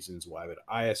actual reasons why, but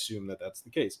I assume that that's the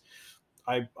case.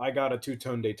 I got a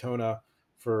two-tone Daytona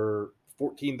for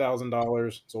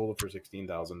 $14,000, sold it for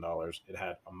 $16,000. It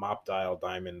had a mop dial,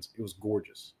 diamonds. It was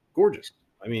gorgeous.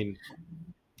 I mean,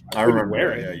 I remember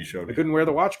wear it. Yeah, you showed me. I couldn't wear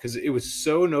the watch because it was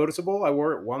so noticeable. I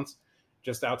wore it once,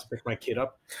 just out to pick my kid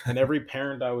up, and every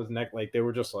parent I was like, they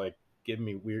were just like giving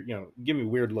me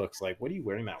weird looks, like, what are you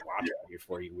wearing that watch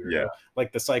for, you weirdo? Yeah.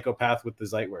 Like the psychopath with the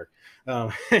Zeitwerk.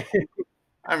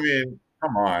 I mean,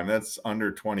 come on, that's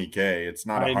under 20K. It's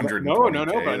not No, 120K. but I know,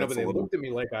 That's but a they little, looked at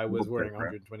me like I was wearing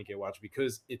a different. 120K watch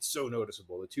because it's so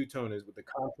noticeable. The two-tone is with the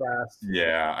contrast.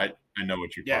 Yeah, I know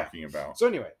what you're talking about. So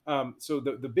anyway, so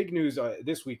the big news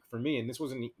this week for me, and this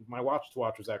wasn't my watch to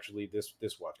watch, was actually this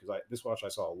watch, because this watch I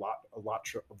saw a lot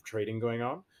of trading going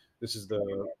on. This is the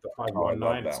 519.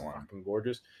 I love It's that one. fucking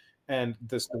gorgeous. And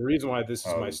the reason why this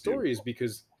is my story beautiful. is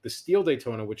because the steel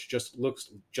Daytona, which just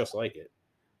looks just like it,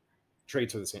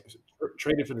 traded for the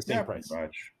same price.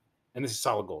 Much. And this is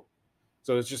solid gold.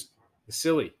 So it's just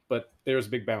silly, but there's a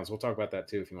big bounce. We'll talk about that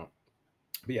too if you want.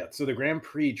 But yeah, so the Grand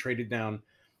Prix traded down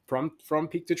from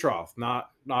peak to trough,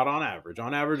 not on average.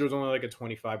 On average, it was only like a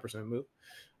 25% move,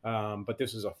 but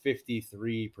this is a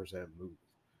 53% move.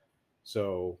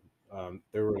 So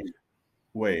there were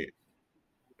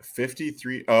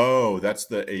 53. Oh, that's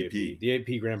the AP. The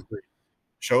AP Grand Prix.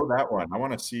 Show that one. I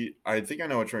want to see. I think I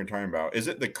know what you're talking about. Is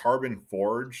it the carbon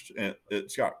forged?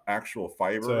 It's got actual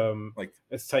fiber.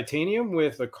 It's titanium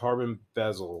with a carbon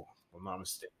bezel, if I'm not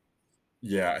mistaken.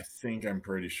 Yeah, I'm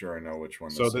pretty sure I know which one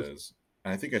this is.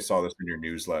 And I think I saw this in your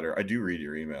newsletter. I do read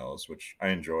your emails, which I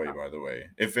enjoy, by the way.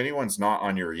 If anyone's not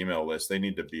on your email list, they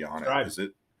need to be on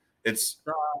it.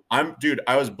 Dude,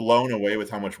 I was blown away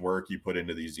with how much work you put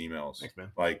into these emails. Thanks,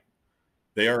 man. Like,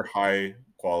 they are high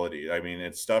quality. I mean,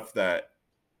 it's stuff that,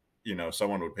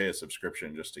 someone would pay a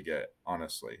subscription just to get,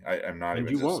 honestly. I'm not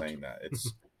even just saying that.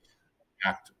 It's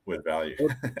packed with value.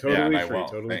 Totally free.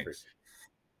 Totally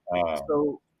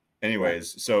free.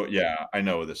 Anyways, so yeah, I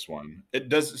know this one. It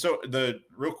does. So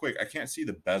real quick, I can't see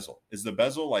the bezel. Is the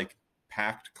bezel like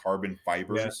packed carbon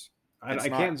fibers? Yes. I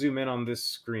can't zoom in on this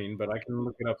screen, but I can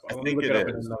look it up. I think it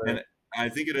is. And I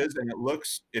think it is. And it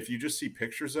looks, if you just see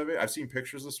pictures of it, I've seen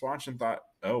pictures of this watch and thought,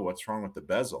 oh, what's wrong with the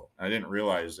bezel? And I didn't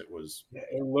realize it was.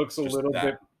 It looks a little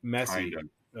bit messy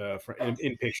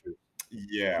in pictures.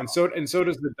 Yeah. And so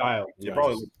does the dial. It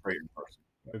probably looks great in person.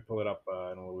 Let me pull it up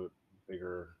in a little bit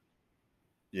bigger.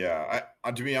 Yeah,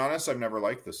 to be honest, I've never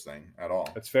liked this thing at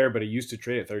all. That's fair, but it used to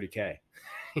trade at 30K.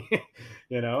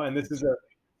 And this is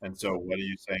And so, what are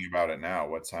you saying about it now?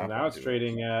 What's happening? Now it's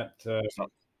trading at.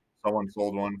 Someone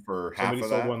sold one for half of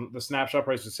that. The snapshot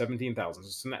price was 17,000.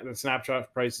 So the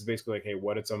snapshot price is basically like, hey,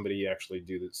 what did somebody actually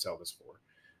do to sell this for?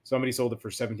 Somebody sold it for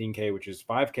 17K, which is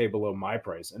 5K below my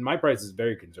price, and my price is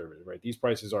very conservative, right? These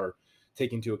prices are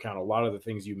taking into account a lot of the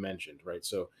things you mentioned, right?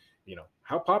 So,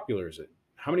 how popular is it?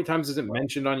 How many times is it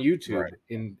mentioned on YouTube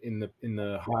in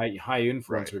the high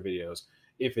influencer videos,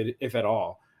 if at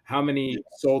all? How many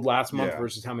sold last month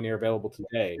versus how many are available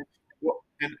today? Well,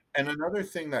 and another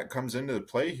thing that comes into the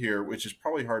play here, which is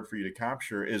probably hard for you to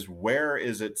capture, is where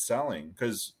is it selling?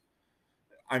 Because,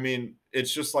 I mean,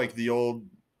 it's just like the old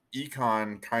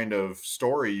econ kind of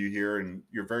story you hear in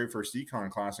your very first econ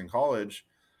class in college.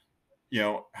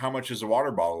 How much is a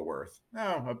water bottle worth?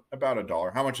 Oh, about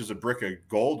 $1. How much is a brick of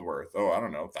gold worth? Oh, I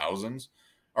don't know, thousands.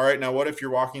 All right, now what if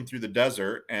you're walking through the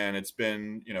desert and it's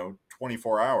been,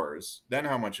 24 hours? Then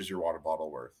how much is your water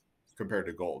bottle worth compared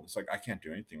to gold? It's like, I can't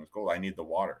do anything with gold. I need the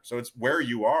water. So it's where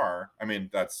you are. I mean,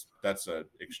 that's an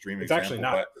extreme example. It's actually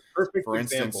not the perfect for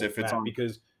instance, example, if it's on,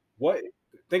 because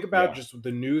think about just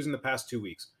the news in the past 2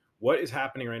 weeks. What is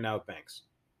happening right now with banks?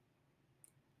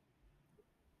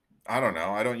 I don't know.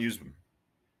 I don't use them.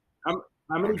 How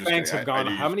many banks have gone?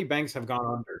 How many banks have gone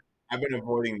under? I've been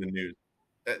avoiding the news.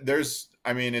 There's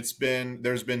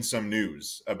been some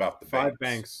news about the 5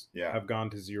 banks have gone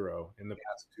to zero in the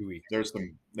past 2 weeks. There's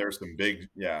some big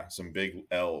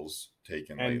L's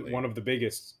taken and lately.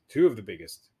 Two of the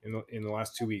biggest in the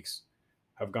last 2 weeks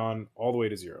have gone all the way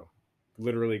to zero.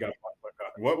 Literally got.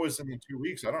 What was in the 2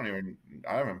 weeks? I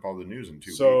haven't followed the news in 2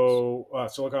 weeks. So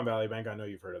Silicon Valley Bank, I know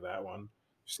you've heard of that one.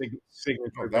 Signature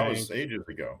that Bank. Was ages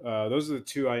ago. Those are the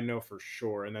 2 I know for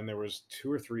sure, and then there was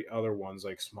 2 or 3 other ones,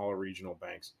 like smaller regional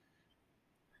banks.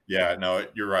 Yeah, no,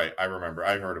 you're right. I remember.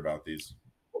 I heard about these.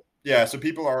 Yeah, so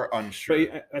people are unsure.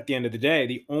 But at the end of the day,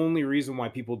 the only reason why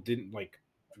people didn't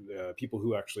people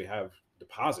who actually have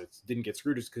deposits didn't get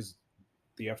screwed is because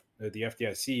the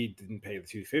FDIC didn't pay the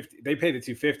 $250. They paid the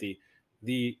 $250.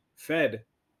 The Fed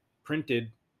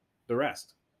printed the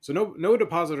rest, so no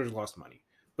depositors lost money.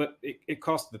 But it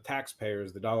cost the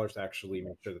taxpayers the dollars to actually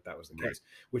make sure that was the case,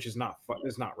 which is not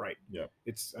right. Yeah,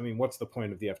 what's the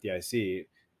point of the FDIC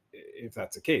if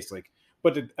that's the case?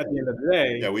 But at the end of the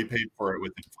day, we paid for it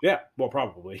with. Well,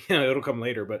 probably it'll come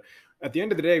later. But at the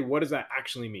end of the day, what does that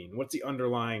actually mean? What's the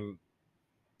underlying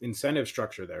incentive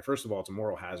structure there. First of all, it's a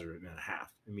moral hazard and a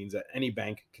half. It means that any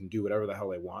bank can do whatever the hell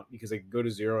they want because they can go to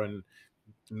zero and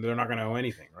they're not going to owe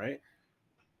anything, right?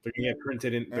 They're going to get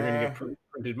printed in. They're going to get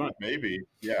printed money. Maybe,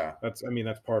 yeah. That's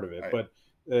part of it. But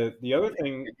the other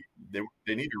thing,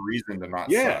 they need a reason to not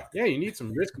yeah, suck. yeah, you need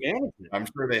some risk management. I'm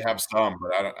sure they have some,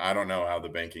 but I don't know how the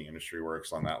banking industry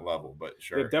works on that level. But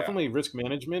sure, yeah, definitely risk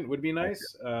management would be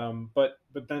nice. But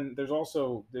then there's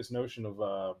also this notion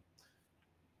of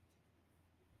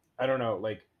I don't know,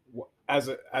 like as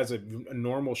a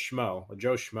normal schmo, a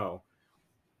Joe schmo,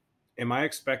 am I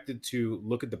expected to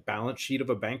look at the balance sheet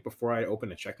of a bank before I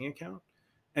open a checking account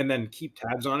and then keep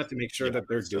tabs on it to make sure that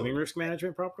they're doing risk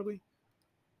management properly?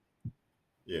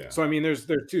 Yeah. So I mean, there's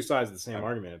two sides of the same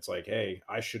argument. It's like, hey,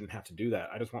 I shouldn't have to do that.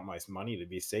 I just want my money to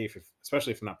be safe,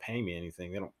 especially if they're not paying me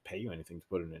anything. They don't pay you anything to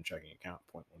put it in a checking account,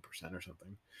 0.1% or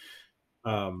something.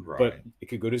 Right. But it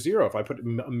could go to zero. If I put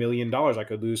 $1 million, I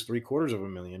could lose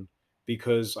 $750,000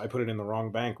 because I put it in the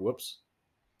wrong bank. Whoops.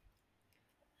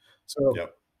 So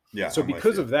yeah. So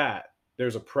because of that,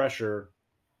 there's a pressure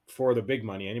for the big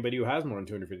money. Anybody who has more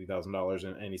than $250,000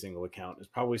 in any single account is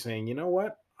probably saying, you know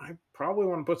what? I probably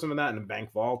want to put some of that in a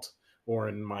bank vault or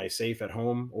in my safe at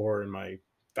home or in my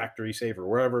factory safe or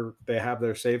wherever they have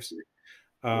their safes.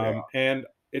 And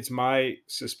it's my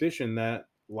suspicion that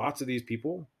lots of these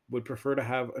people would prefer to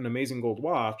have an amazing gold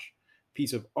watch,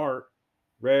 piece of art,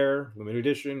 rare, limited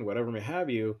edition, whatever may have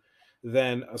you,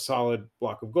 than a solid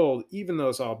block of gold. Even though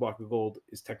a solid block of gold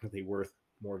is technically worth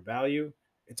more value,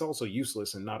 it's also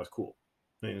useless and not as cool.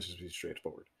 I mean, let's just be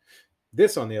straightforward.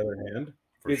 This, on the other hand,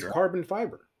 is carbon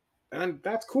fiber. And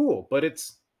that's cool, but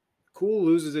it's cool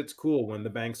loses its cool when the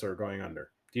banks are going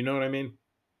under. Do you know what I mean?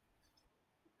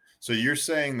 So you're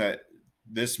saying that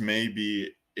this may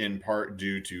be in part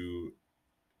due to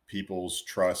people's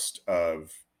trust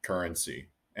of currency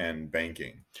and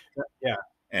banking. Yeah.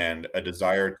 And a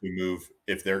desire to move,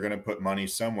 if they're going to put money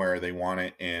somewhere, they want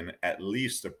it in at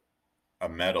least a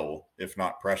metal, if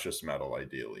not precious metal,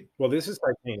 ideally. Well, this is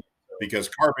titanium. Because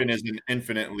carbon is an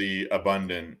infinitely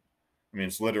abundant, I mean,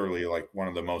 it's literally like one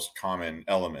of the most common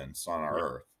elements on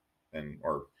our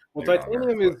Earth. Well,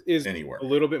 titanium is anywhere. A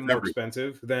little bit more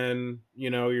expensive than,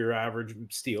 your average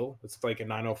steel. It's like a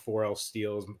 904L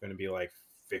steel is going to be like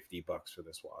 $50 for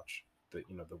this watch.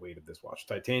 The weight of this watch.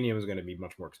 Titanium is going to be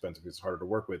much more expensive. It's harder to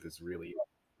work with. It's really,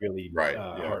 really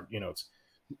hard. It's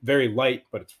very light,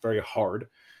 but it's very hard.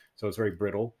 So it's very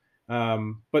brittle.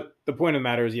 But the point of the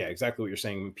matter is, yeah, exactly what you're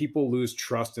saying. When people lose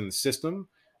trust in the system,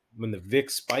 when the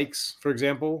VIX spikes, for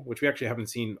example, which we actually haven't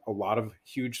seen a lot of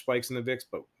huge spikes in the VIX,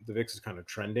 but the VIX is kind of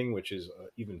trending, which is an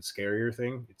even scarier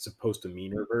thing. It's supposed to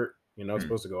mean revert, it's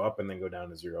supposed to go up and then go down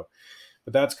to zero.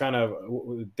 But that's kind of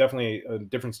definitely a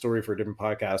different story for a different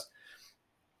podcast.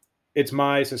 It's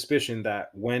my suspicion that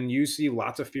when you see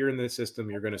lots of fear in the system,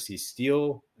 you're going to see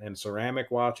steel and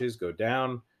ceramic watches go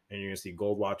down and you're going to see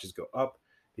gold watches go up,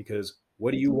 because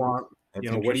what do you want?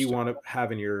 What do you want to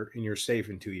have in your safe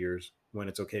in 2 years when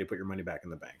it's okay to put your money back in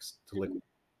the banks to liquid?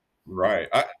 Right.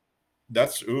 I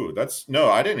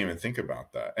didn't even think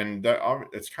about that. And that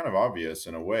it's kind of obvious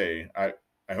in a way. I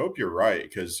hope you're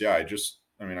right. Cause I just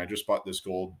bought this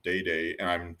gold day and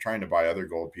I'm trying to buy other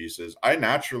gold pieces. I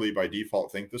naturally by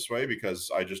default think this way because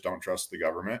I just don't trust the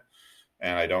government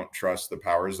and I don't trust the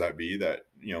powers that be that,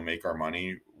 make our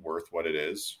money worth what it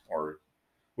is, or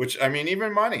which, I mean,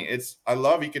 even money, I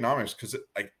love economics because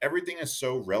like everything is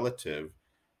so relative.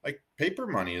 Like paper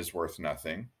money is worth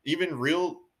nothing. Even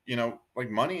real, like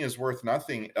money is worth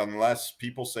nothing unless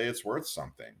people say it's worth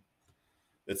something.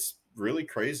 It's really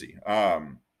crazy.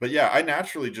 But yeah, I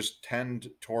naturally just tend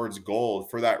towards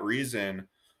gold for that reason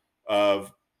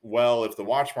of, well, if the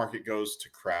watch market goes to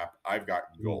crap, I've got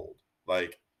gold.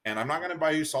 And I'm not going to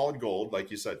buy you solid gold, like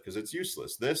you said, because it's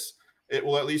useless. It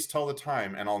will at least tell the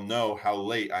time and I'll know how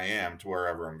late I am to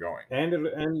wherever I'm going.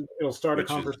 And it'll start a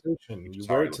conversation. You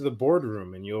wear it to the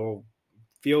boardroom and you'll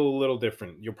feel a little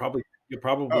different. You'll probably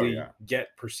get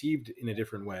perceived in a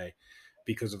different way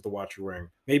because of the watch you're wearing.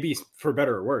 Maybe for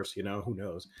better or worse, who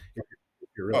knows?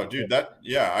 Really dude,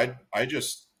 I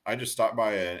just stopped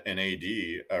by an AD,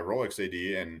 a Rolex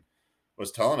AD, and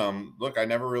was telling them, look, I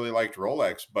never really liked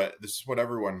Rolex, but this is what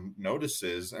everyone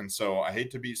notices. And so I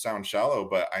hate to sound shallow,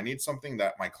 but I need something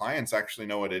that my clients actually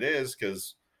know what it is.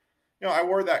 Cause I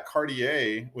wore that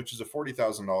Cartier, which is a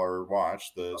 $40,000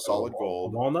 watch, the solid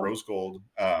gold, rose gold,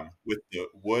 with the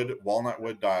walnut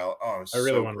wood dial. Oh, it's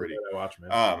so pretty. That watch,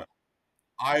 man.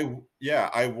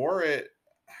 I wore it.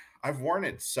 I've worn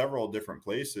it several different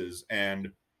places,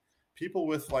 and people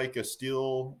with like a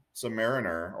steel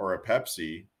Submariner or a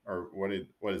Pepsi, or what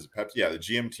is Pepsi? Yeah, the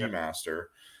GMT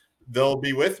Master. they'll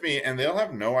be with me and they'll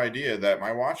have no idea that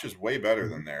my watch is way better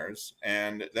than theirs.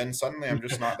 And then suddenly I'm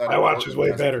just not that My watch is important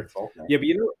way as a better. consultant. Yeah, but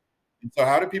you know And so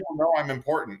how do people know I'm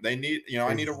important? They need,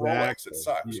 I need a Rolex. It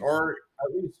exactly. sucks. Or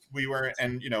at least we were,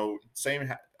 and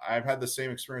same. I've had the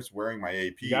same experience wearing my You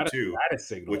AP got a too, status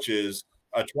signal. which is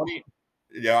a 20.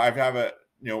 Yeah, I've have a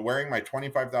wearing my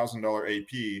 $25,000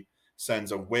 AP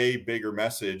sends a way bigger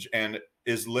message and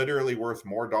is literally worth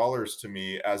more dollars to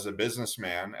me as a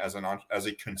businessman, as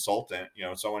a consultant.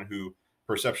 Someone who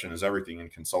perception is everything in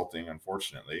consulting,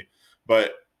 unfortunately,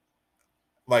 but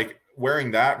like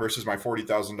wearing that versus my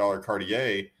 $40,000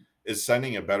 Cartier is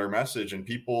sending a better message, and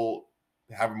people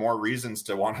have more reasons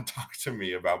to want to talk to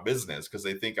me about business because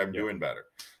they think I'm doing better.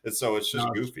 And so it's No,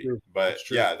 just it's goofy. true. But It's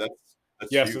true. yeah,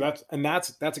 that's Yeah, so huge.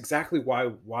 that's exactly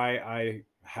why I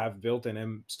have built and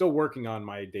am still working on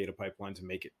my data pipeline to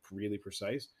make it really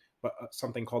precise, but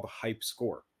something called a hype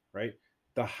score, right?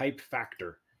 The hype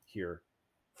factor here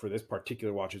for this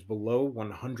particular watch is below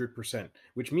 100%,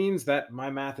 which means that my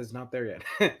math is not there yet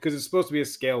because it's supposed to be a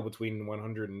scale between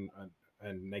 100 and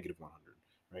negative 100,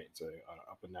 right? It's a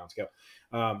up and down scale.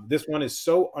 This one is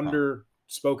so under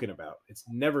spoken about. It's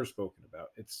never spoken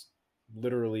about. It's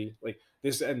literally like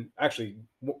this. And actually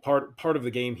part of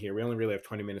the game here, we only really have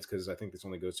 20 minutes because I think this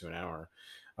only goes to an hour.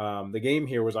 The game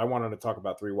here was I wanted to talk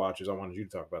about three watches. I wanted you to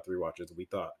talk about three watches that we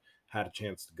thought had a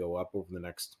chance to go up over the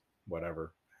next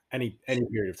whatever any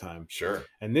period of time. Sure.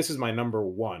 And this is my number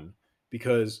one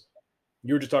because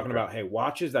you were just talking Okay. about, hey,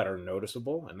 watches that are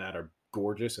noticeable and that are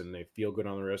gorgeous and they feel good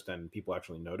on the wrist and people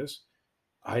actually notice.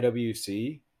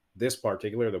 IWC, this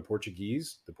particular, the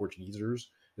Portuguesers.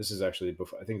 This is actually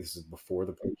before, I think this is before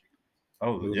the Portuguese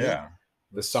Oh movement. yeah.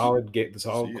 The solid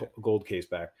gold case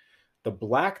back. The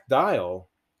black dial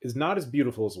is not as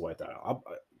beautiful as the white dial. I'll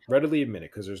readily admit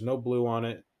it because there's no blue on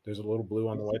it. There's a little blue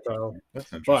on the white dial, That's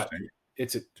but interesting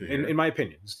it's to hear. in my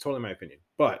opinion, it's totally my opinion.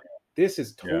 But this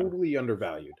is Yeah. totally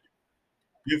undervalued.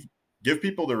 Give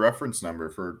people the reference number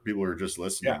for people who are just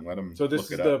listening. Yeah. Let them So this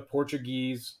look is it the up.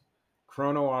 Portuguese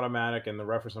chrono automatic, and the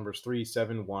reference number is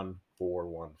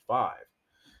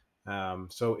 371415.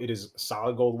 So it is a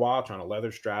solid gold watch on a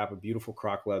leather strap, a beautiful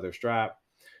croc leather strap.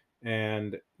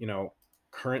 And,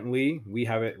 currently we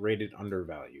have it rated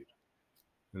undervalued.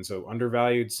 And so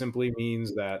undervalued simply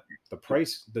means that the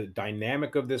price, the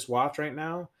dynamic of this watch right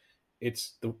now,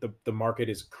 it's the market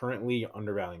is currently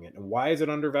undervaluing it. And why is it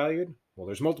undervalued? Well,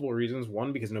 there's multiple reasons.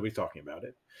 One, because nobody's talking about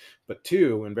it. But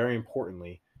two, and very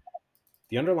importantly,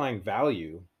 the underlying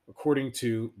value, according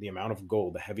to the amount of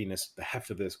gold, the heaviness, the heft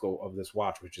of this gold of this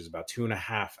watch, which is about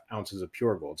 2.5 ounces of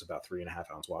pure gold, it's about 3.5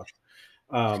 ounce watch.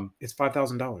 It's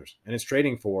 $5,000, and it's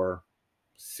trading for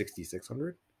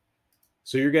 6,600.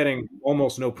 So you're getting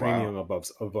almost no premium above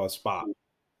spot.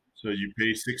 So you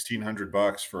pay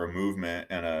 $1,600 for a movement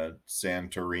and a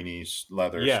Santorini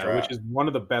leather strap. Which is one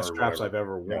of the best straps whatever. I've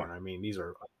ever worn. I mean, these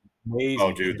are Oh,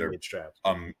 amazing dude, handmade straps.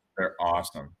 they're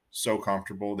awesome. So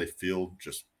comfortable. They feel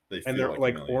And they're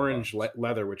like $1,000,000. orange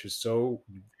leather, which is so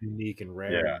unique and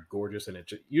rare and gorgeous. And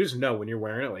you just know when you're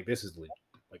wearing it, like this is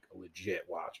like a legit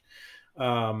watch.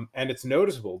 And it's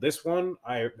noticeable. This one,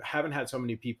 I haven't had so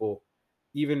many people,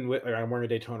 even with, I'm wearing a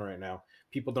Daytona right now.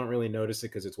 People don't really notice it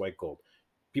because it's white gold.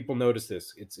 People notice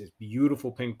this. It's beautiful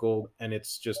pink gold, and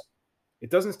it's just, it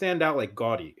doesn't stand out like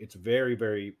gaudy. It's very,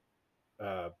 very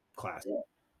classy.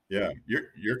 Yeah,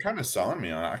 you're kind of selling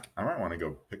me on it. I might want to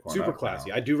go pick one Super up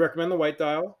classy. now. I do recommend the white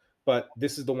dial, but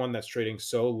this is the one that's trading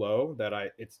so low that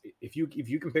it's if you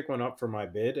can pick one up for my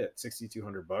bid at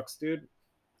 $6,200, dude.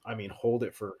 I mean, hold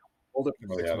it for Oh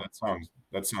yeah,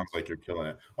 that sounds like you're killing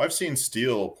it. Well, I've seen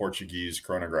steel Portuguese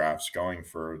chronographs going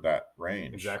for that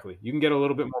range. Exactly. You can get a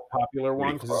little bit more popular Pretty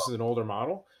one because this is an older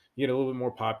model. You get a little bit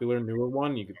more popular, newer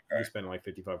one. You spend like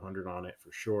 5,500 on it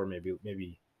for sure.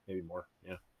 Maybe more.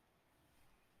 Yeah.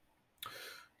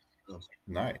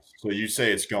 Nice. So you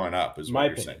say it's going up, is what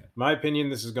you're saying? My opinion,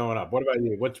 this is going up. What about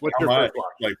you? What's How your much? first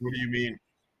watch? Like, what do you mean?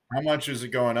 How much is it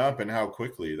going up, and how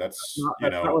quickly? That's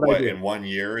not what I do. in 1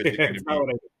 year is it going to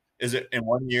be? Is it in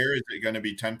 1 year? Is it going to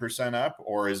be 10% up,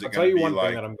 or is it going to be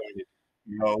like, that I'm going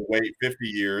to wait 50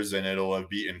 years and it'll have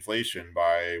beat inflation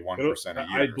by 1% a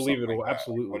year? I believe it will like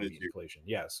absolutely beat inflation.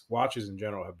 Yes, watches in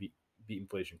general have beat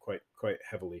inflation quite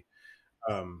heavily.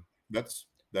 That's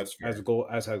fair.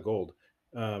 As has gold.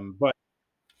 But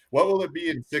what will it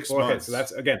be in 6 months? Okay, so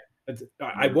that's again.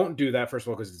 I won't do that, first of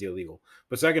all, because it's illegal.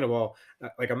 But second of all,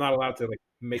 like I'm not allowed to like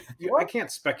make. I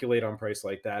can't speculate on price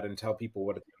like that and tell people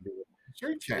what it's going to do. Sure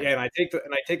you can. Yeah, and I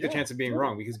take the chance of being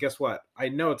wrong, because guess what? I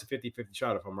know it's a 50-50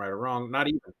 shot if I'm right or wrong. Not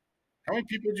even. How many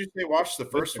people did you say watched the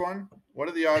first one? What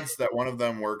are the odds that one of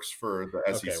them works for the Okay,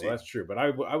 well, SEC? that's true, but I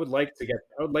would like to get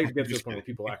to the Just point where kidding.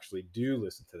 people actually do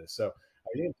listen to this, so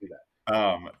I didn't do that.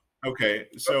 Um, okay,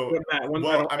 so But Matt,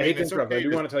 well, I I hate mean, to it's interrupt, but I okay do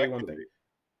to wanna tell you one thing. speculate.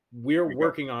 We're We go.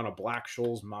 working on a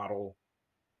Black-Scholes model,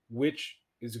 which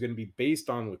is gonna be based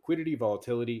on liquidity,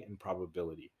 volatility, and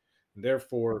probability.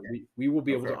 Therefore, we will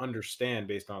be able Okay. to understand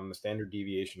based on the standard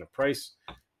deviation of price,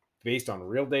 based on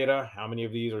real data, how many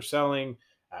of these are selling,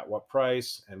 at what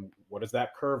price, and what does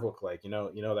that curve look like?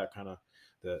 That kind of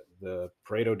the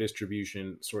Pareto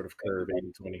distribution sort of curve,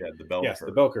 80/20. Yeah, the bell Yes, the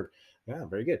curve. bell curve. Yeah,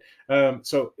 very good.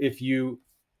 So if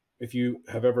you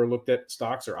have ever looked at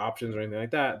stocks or options or anything like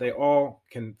that, they all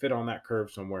can fit on that curve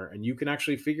somewhere. And you can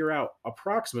actually figure out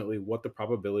approximately what the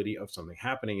probability of something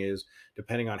happening is,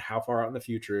 depending on how far out in the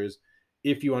future is,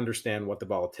 if you understand what the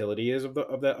volatility is of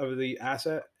the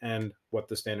asset and what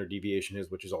the standard deviation is,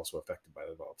 which is also affected by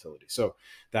the volatility. So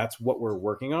that's what we're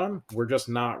working on. We're just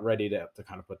not ready to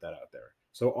kind of put that out there.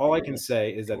 So all I can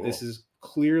say is that this Cool. is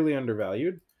clearly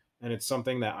undervalued and it's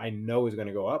something that I know is going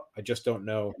to go up. I just don't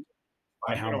know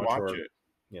by I'm how gonna much watch or it.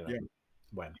 you know Yeah.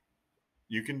 when.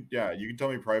 You can tell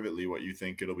me privately what you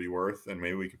think it'll be worth, and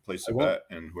maybe we could place I a won't. bet,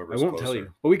 and I whoever's won't tell you,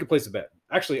 closer. but we could place a bet.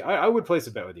 Actually, I would place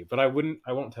a bet with you, but I wouldn't.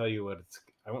 I won't tell you what it's.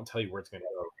 I won't tell you where it's going to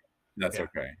go. That's Yeah,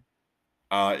 okay.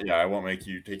 Yeah, I won't make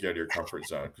you take you out of your comfort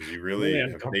zone because you I'm really really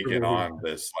have taken uncomfortable here. on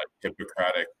this like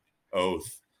Hippocratic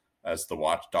oath as the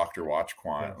Doctor Watch Yeah.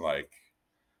 Quant. Like,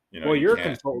 Well, you you're a can't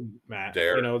consultant, Matt.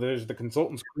 dare. There's the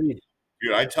consultant's creed.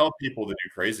 Dude, I tell people to do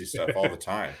crazy stuff all the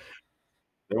time.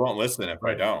 They won't listen if I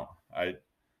Right. don't.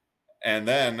 And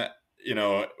then,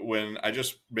 when I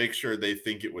just make sure they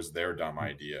think it was their dumb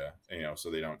idea,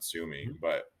 so they don't sue me. Mhm.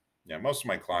 But yeah, most of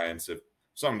my clients, if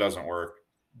something doesn't work,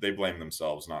 they blame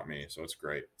themselves, not me. So it's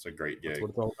great. It's a great That's gig. what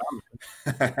it's all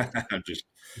about. I'm just,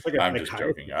 It's like a I'm just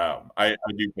joking. psychiatrist. I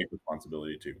do take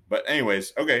responsibility too. But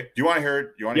anyways, okay. Do you want to hear?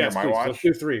 Do you want to hear Yes, my please. Let's do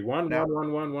watch three. One, now? one,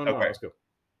 one, one, one, one. Okay. Let's go.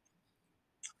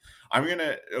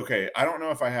 Okay. I don't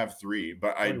know if I have three,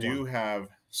 but I Only one. do have.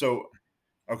 So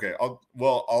okay,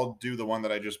 I'll do the one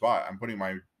that I just bought. I'm putting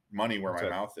my money where That's my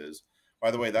it. mouth is.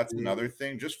 By the way, that's another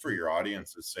thing, just for your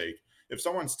audience's sake. If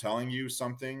someone's telling you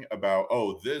something about,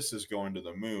 oh, this is going to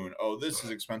the moon, oh, this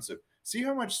is expensive, see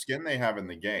how much skin they have in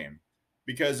the game.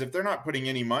 Because if they're not putting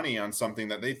any money on something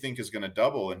that they think is going to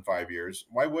double in 5 years,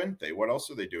 why wouldn't they? What else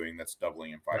are they doing that's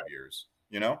doubling in five Right. years?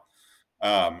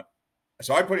 Um,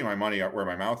 so I'm putting my money where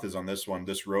my mouth is on this one,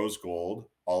 this rose gold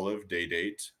olive day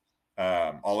date,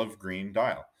 olive green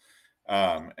dial.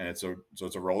 And it's a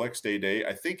Rolex day date.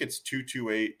 I think it's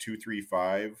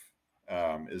 228235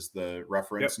 is the Yep.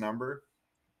 reference number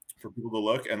for people to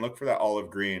look for that olive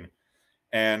green.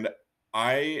 And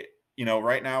I,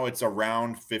 right now it's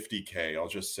around 50K. I'll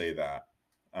just say that.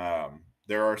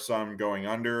 There are some going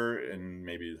under and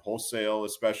maybe wholesale,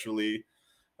 especially.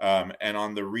 And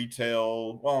on the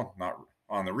retail, well, not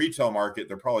on the retail market,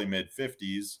 they're probably mid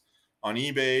 50s. On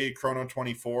eBay, Chrono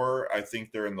 24, I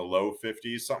think they're in the low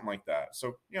 50s, something like that.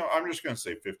 So, I'm just going to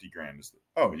say 50 grand is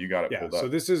oh, you got it Yeah. pulled So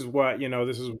up. this is what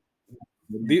this is What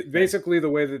do you think? basically the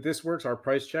way that this works. Our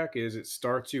price check is it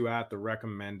starts you at the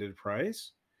recommended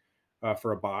price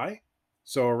for a buy.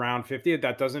 So around 50.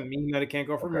 That doesn't mean that it can't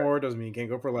go for Okay. more. It doesn't mean it can't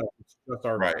go for less. It's just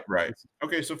our Right, right. it's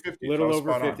Okay, so a 50. So I little was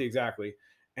over spot 50 on. exactly.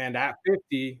 And at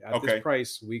 50, at this Okay.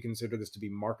 price, we consider this to be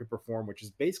market perform, which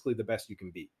is basically the best you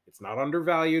can be. It's not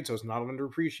undervalued, so it's not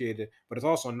underappreciated, but it's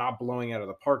also not blowing out of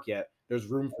the park yet. There's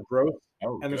room for growth,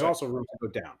 Oh, and there's good. also room to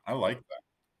go down. I like that.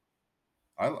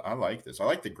 I like this. I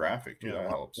like the graphic too. Yeah, That right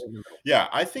helps. in the middle. Yeah,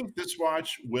 I think this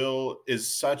watch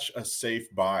is such a safe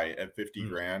buy at 50 Mm.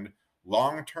 grand,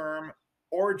 long term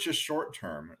or just short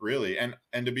term, really. And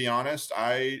to be honest,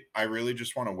 I really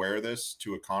just want to wear this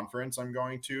to a conference I'm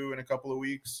going to in a couple of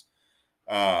weeks.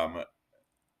 Um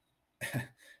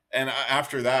and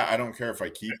after that, I don't care if I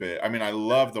keep it. I mean, I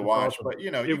love the That's watch, awesome. but It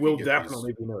you can will get these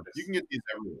definitely be you noticed. can get these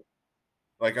everywhere.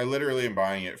 Like I literally am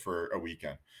buying it for a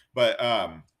weekend. But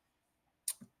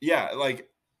yeah, like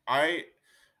I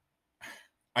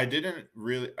I didn't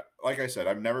really, like I said,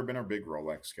 I've never been a big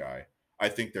Rolex guy. I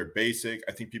think they're basic.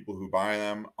 I think people who buy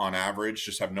them on average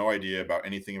just have no idea about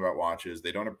anything about watches.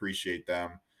 They don't appreciate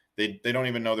them. They don't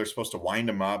even know they're supposed to wind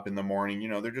them up in the morning.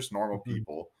 They're just normal Mhm.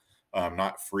 people,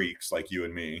 not freaks like you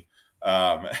and me.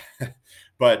 Um,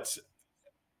 but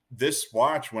this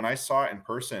watch, when I saw it in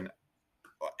person,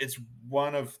 it's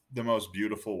one of the most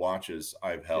beautiful watches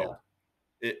I've Yeah. held.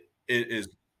 It is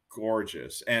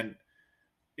gorgeous, and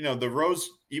the rose,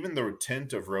 even the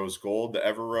tint of rose gold, the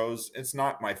ever rose, it's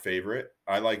not my favorite.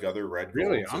 I like other red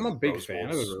Really, golds I'm a and big rose fan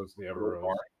of the golds Rose, the a Ever little more.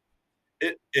 Rose.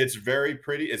 It's very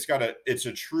pretty. It's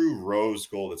a true rose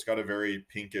gold. It's got a very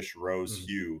pinkish rose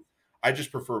hue. I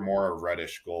just prefer more a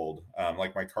reddish gold.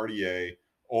 Like my Cartier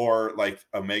or like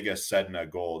Omega Sedna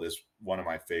gold is one of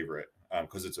my favorite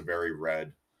because it's a very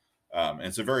red. And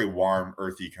it's a very warm,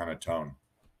 earthy kind of tone.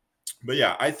 But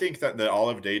yeah, I think that the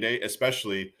olive day date,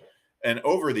 especially, and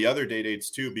over the other day dates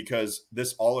too, because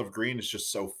this olive green is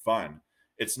just so fun.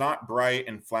 It's not bright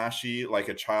and flashy like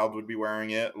a child would be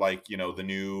wearing it, like the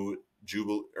new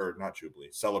Jubilee or not Jubilee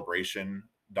Celebration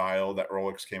dial that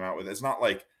Rolex came out with. It's not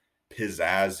like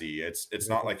pizzazzy. It's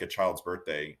not like a child's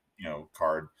birthday,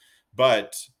 card,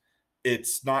 but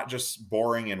it's not just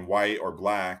boring in white or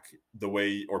black the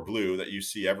way or blue that you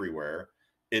see everywhere.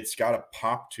 It's got a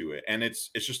pop to it, and it's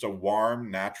just a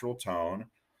warm, natural tone.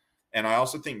 And I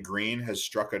also think green has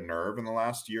struck a nerve in the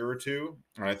last year or two,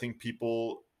 and I think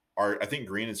I think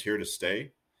green is here to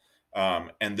stay.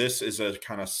 And this is a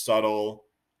kind of subtle,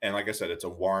 and like I said, it's a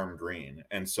warm green,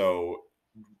 and so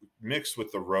mixed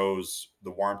with the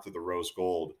warmth of the rose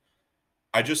gold,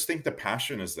 I just think the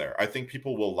passion is there. I think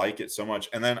people will like it so much.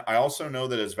 And then I also know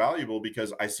that it's valuable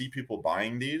because I see people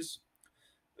buying these,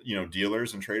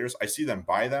 dealers and traders. I see them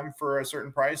buy them for a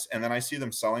certain price, and then I see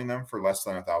them selling them for less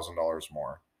than $1,000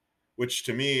 more, which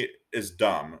to me is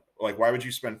dumb. Like, why would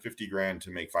you spend 50 grand to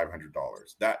make $500?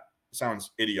 That sounds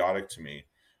idiotic to me.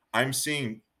 I'm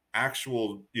seeing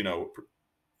actual,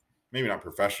 maybe not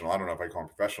professional. I don't know if I call them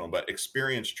professional, but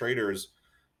experienced traders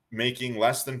making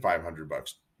less than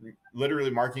 $500,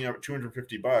 literally marking up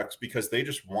 $250 because they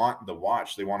just want the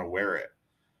watch. They want to wear it.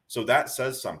 So that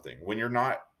says something when you're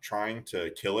not trying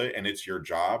to kill it and it's your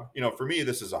job. For me,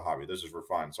 this is a hobby. This is for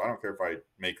fun. So I don't care if I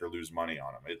make or lose money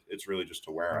on them. It's really just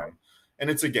to wear them. And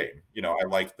it's a game. I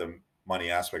like the money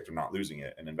aspect of not losing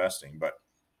it and investing. But,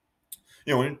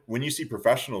 when you see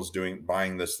professionals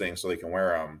buying this thing so they can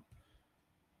wear them,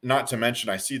 not to mention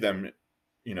I see them,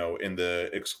 in the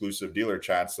exclusive dealer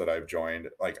chats that I've joined,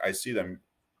 like I see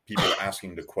people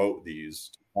asking to quote these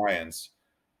to clients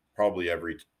probably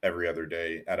every other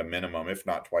day at a minimum, if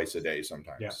not twice a day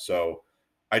sometimes. Yeah. So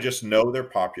I just know they're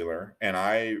popular, and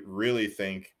I really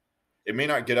think it may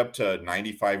not get up to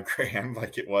 95 grand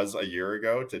like it was a year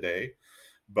ago today,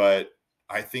 but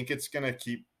I think it's going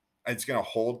to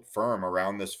hold firm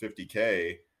around this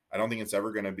 50K. I don't think it's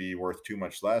ever going to be worth too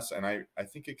much less. And I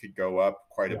think it could go up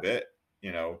quite a bit,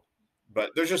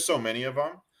 but there's just so many of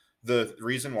them. The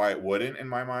reason why it wouldn't, in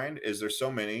my mind, is there's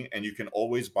so many, and you can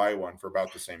always buy one for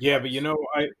about the same price. Yeah, but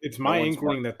it's my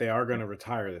inkling that they are going to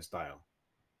retire this dial.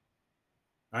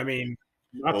 I mean,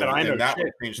 not that I know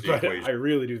shit, but I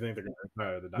really do think they're going to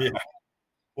retire the dial. Yeah.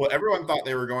 Well, everyone thought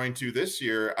they were going to this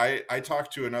year. I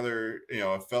talked to another,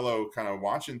 a fellow kind of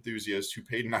watch enthusiast who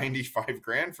paid 95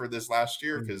 grand for this last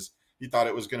year because he thought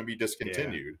it was going to be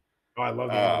discontinued. Yeah. Oh, I love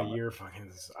the end of the year.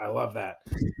 I love that.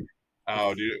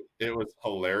 Oh, dude, it was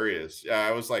hilarious. Yeah,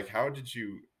 I was like, how did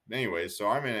you? Anyway, so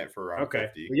I'm in it for around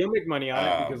 50. Well, you'll make money on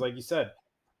it because, like you said,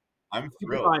 I'm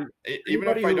thrilled. Even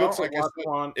if I don't, like I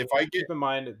said, if I get, keep in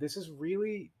mind, this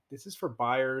is for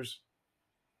buyers.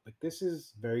 Like, this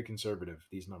is very conservative,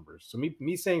 these numbers. So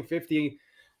me saying 50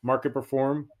 market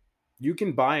perform, you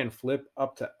can buy and flip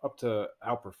up to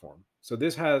outperform. So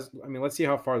this let's see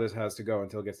how far this has to go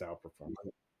until it gets to outperform.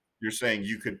 You're saying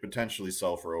you could potentially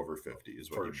sell for over 50 is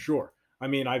what you mean. For sure.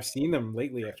 I've seen them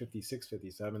lately at 56,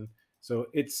 57. So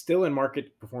it's still in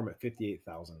market perform at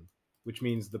 58,000, which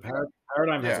means the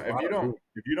paradigm has a lot of room.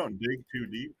 If you don't dig too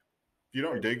deep, if you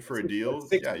don't dig for a deal,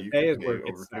 you can pay over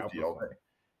 50 all day.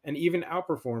 And even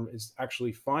outperform is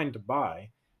actually fine to buy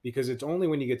because it's only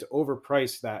when you get to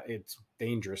overprice that it's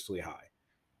dangerously high.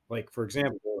 Like, for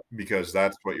example, because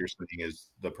that's what you're saying is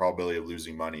the probability of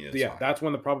losing money is high. That's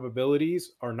when the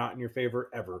probabilities are not in your favor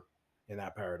ever in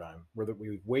that paradigm, where we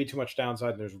have way too much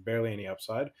downside and there's barely any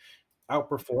upside.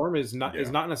 Outperform is not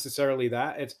necessarily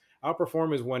that. It's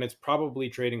outperform is when it's probably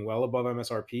trading well above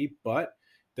MSRP, but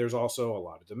there's also a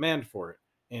lot of demand for it.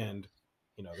 And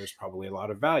there's probably a lot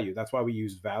of value. That's why we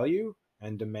use value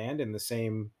and demand in the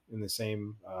same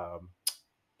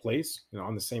place,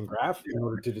 on the same graph in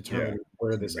order to determine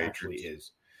where this actually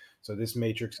is. So this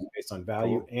matrix is based on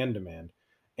value and demand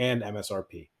and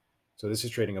MSRP. So this is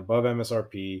trading above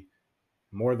MSRP,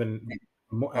 more than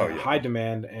high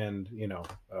demand, and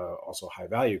also high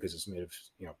value because it's made of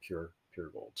pure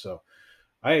gold. So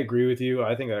I agree with you.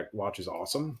 I think that watch is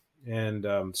awesome, and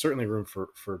certainly room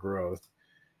for growth.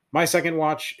 My second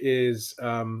watch is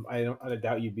I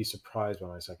doubt you'd be surprised by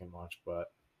my second watch, but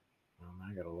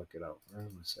I gotta look it up.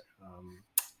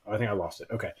 I think I lost it.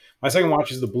 Okay, my second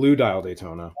watch is the blue dial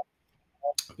Daytona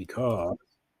because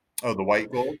Oh, the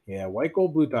white gold? Yeah, white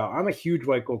gold, blue dial. I'm a huge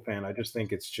white gold fan. I just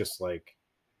think it's just like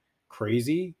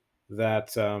crazy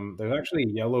that there's actually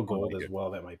yellow I gold like as it.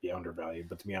 well that might be undervalued.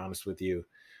 But to be honest with you,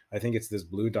 I think it's this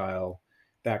blue dial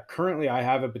that currently I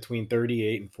have it between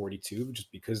 38 and 42,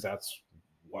 just because that's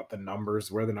what the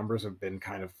numbers where the numbers have been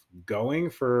kind of going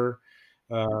for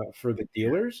the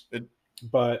dealers. It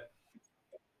But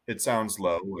it sounds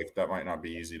low, like that might not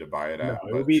be easy to buy it no, at,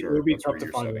 it would but be it would sure, be that's where tough to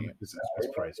you're find one setting at it. this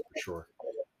price for sure.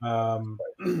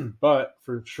 But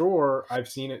for sure, I've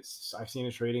seen it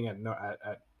trading at no at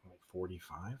like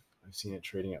 45. I've seen it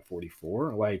trading at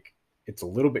 44. Like it's a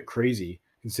little bit crazy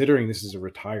considering this is a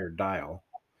retired dial.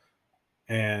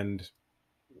 And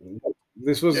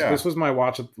this Yeah, was my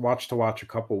watch to watch a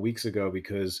couple weeks ago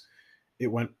because it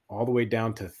went all the way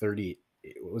down to 30.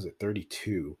 What was it?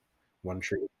 32 one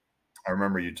trade. I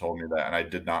remember you told me that, and I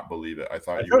did not believe it. I I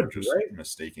thought you were told you, just right?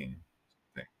 mistaking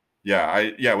thing.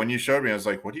 Yeah, when you showed me, I was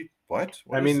like, "What do you what?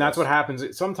 I What mean, is that's what this?"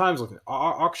 happens. Sometimes look,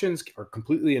 auctions are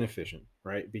completely inefficient,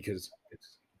 right? Because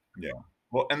it's Yeah.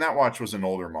 Well, and that watch was an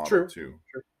older model true. too,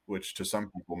 True. which to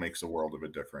some people makes a world of a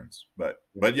difference. But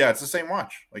Yeah. but yeah, it's the same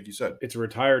watch, like you said. It's a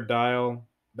retired dial.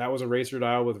 That was a racer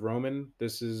dial with Roman.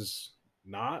 This is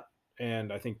not,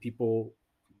 and I think people.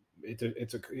 It's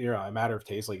a matter of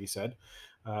taste, like you said.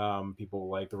 People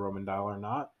like the Roman dial or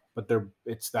not, but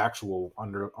it's the actual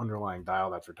underlying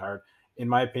dial that's retired. In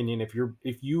my opinion, if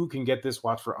you can get this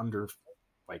watch for under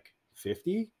like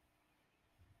 50,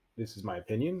 this is my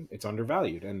opinion. It's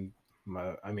undervalued, and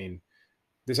I mean,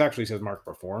 this actually says market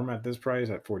perform at this price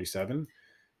at 47.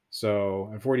 So,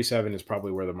 and 47 is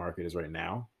probably where the market is right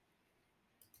now.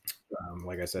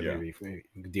 Like I said, Yeah. maybe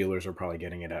dealers are probably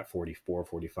getting it at 44,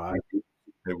 45.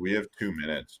 Hey, we have 2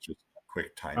 minutes, just a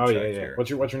quick time Oh yeah, check yeah. here. What's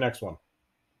your next one?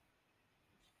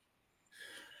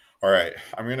 All right,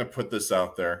 I'm gonna put this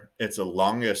out there. It's a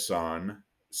Longason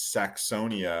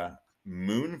Saxonia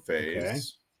moon Okay.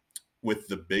 phase with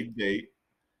the big date,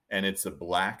 and it's a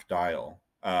black dial.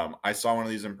 I saw one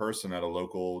of these in person at a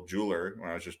local jeweler when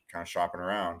I was just kind of shopping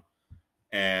around,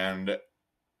 and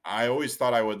I always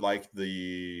thought I would like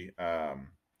the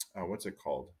oh, what's it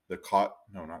called? The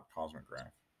no, not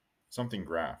cosmograph, something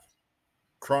graph.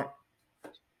 Chron-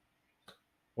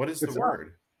 what is the It's not.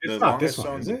 word? The It's not this longest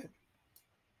one, is zone. it?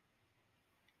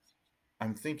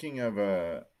 I'm thinking of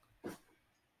a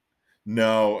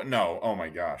no, no. Oh my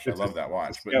gosh, I It's love that a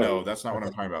watch, but no, Skelly. that's not what I'm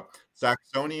Okay. talking about.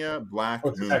 Saxonia Oh, Black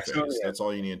it's a Moon Phase. Saxonia. That's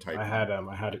all you need to type in.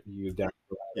 I had you down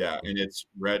for Yeah, that. and it's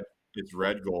red. It's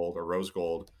red gold or rose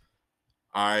gold.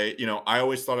 I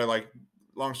always thought I liked.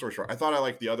 Long story short, I thought I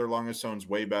liked the other longest zones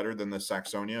way better than the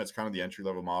Saxonia. It's kind of the entry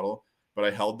level model, but I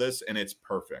held this and it's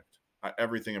perfect.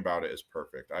 Everything about it is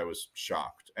perfect. I was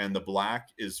shocked, and the black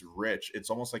is rich. It's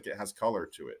almost like it has color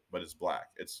to it, but it's black.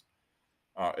 It's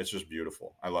just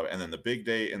beautiful. I love it. And then the big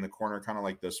day in the corner, kind of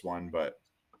like this one, but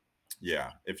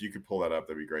yeah, if you could pull that up,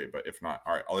 that'd be great. But if not,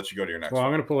 all right, I'll let you go to your Well, next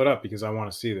I'm one. gonna pull it up because I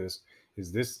want to see this.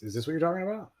 Is this what you're talking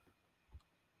about?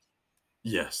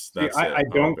 Yes, See, that's I it.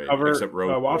 Oh don't baby, cover except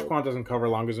rose gold. WatchQuant doesn't cover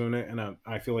Longazuna, and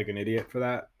I feel like an idiot for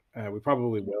that. We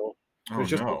probably will. Oh There's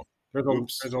just no, there's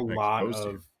oops, a I lot exposed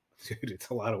you. of dude. It's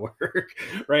a lot of work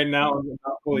right now. I'm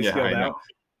not fully Yeah, scaled I know. out.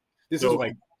 This is So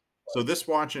like so this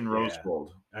watch in rose yeah.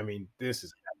 gold. I mean, this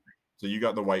is So you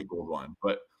got the white gold one,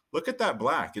 but look at that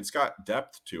black. It's got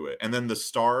depth to it, and then the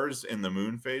stars in the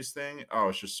moon phase thing. Oh,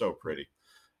 it's just so pretty.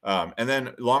 And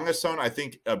then longest zone, I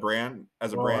think a oh, I brand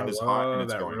is hot and love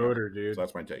it's that going up. rotor, So dude.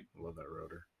 that's my take. I love that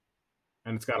rotor,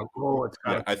 and it's got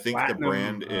Yeah, a I think the platinum.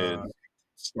 brand is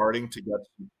starting to get.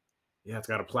 Yeah, it's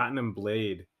got a platinum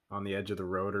blade on the edge of the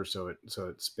rotor, so it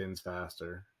spins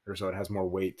faster, or so it has more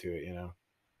weight to it.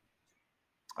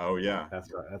 Oh yeah,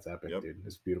 That's epic, yep. dude.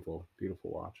 It's beautiful,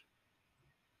 beautiful watch.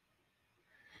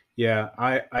 Yeah,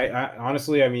 I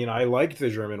honestly, I mean, I liked the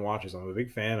German watches. I'm a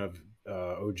big fan of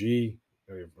OG,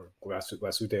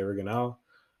 Glashütte Original.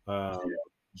 Um,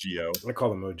 Geo. I call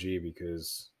them OG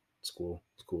because it's cool.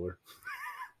 It's cooler.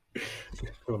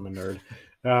 I'm a nerd.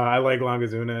 I like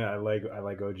Langazuna. I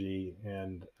like OG,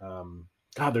 and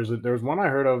God, there was one I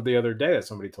heard of the other day that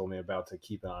somebody told me about to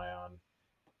keep an eye on.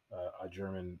 A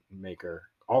German maker,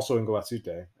 also in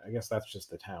Glashütte. I guess that's just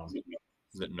the town.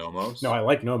 Is it No, Nomos? I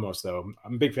like Nomos though.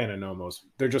 I'm a big fan of Nomos.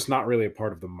 They're just not really a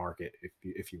part of the market,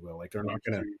 if you will. Like Glass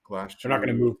they're not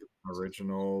gonna shoe move.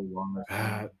 original longest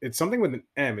zone. It's something with an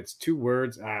M. It's two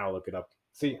words. I'll look it up.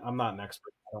 See, I'm not an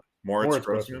expert. Moritz Morris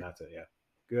Grossman. Grossman. That's it.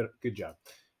 Yeah, good job.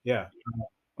 Yeah,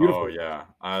 Oh beautiful. yeah,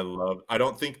 I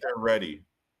don't think they're ready.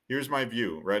 Here's my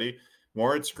view. Ready?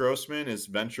 Moritz Grossman is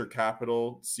venture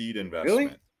capital seed Really?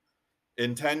 investment.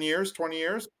 In 10 years, 20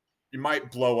 years, it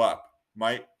might blow up.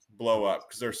 Might blow up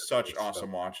because they're such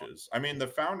awesome watches. I mean, the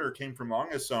founder came from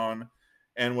Langesson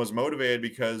and was motivated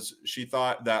because she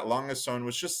thought that Langesson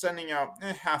was just sending out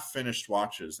half-finished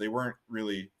watches. They weren't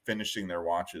really finishing their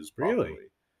watches properly. Really?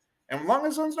 And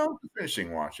Langesson's known for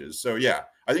finishing watches. So yeah,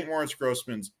 I think Moritz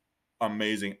Grossman's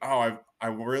amazing. Oh, I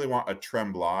really want a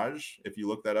Tremblage. If you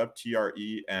look that up,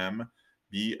 Tremblage.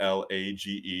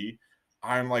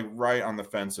 I'm like right on the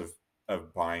fence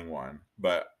of buying one,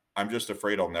 but I'm just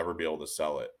afraid I'll never be able to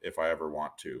sell it if I ever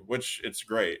want to, which it's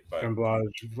great, but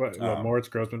Moritz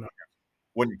Grossman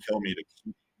wouldn't kill me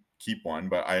to keep one,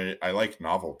 but I like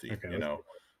novelty, okay, you know.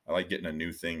 I like getting a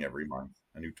new thing every month,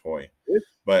 a new toy. This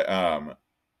but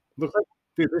looks like,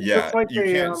 dude, this yeah, looks like you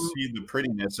can't see the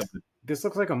prettiness of it. This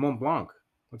looks like a Mont Blanc.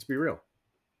 Let's be real.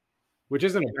 Which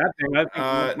isn't a bad thing. I think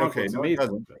Mont Blanc Okay, looks no, it amazing.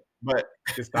 doesn't. But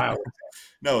This dial.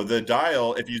 no, the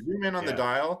dial, if you zoom in on the Yeah.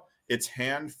 dial, it's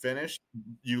hand finished.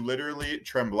 You literally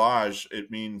tremblage,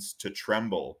 it means to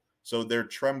tremble. So they're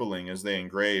trembling as they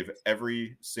engrave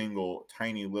every single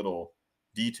tiny little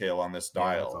detail on this Yeah,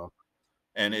 that's dial. awesome.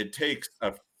 And it takes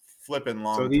a flipping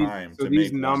long So time to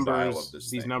these make one dial of numbers, this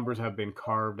these thing. numbers have been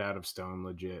carved out of stone,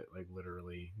 legit, like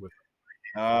literally. With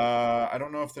I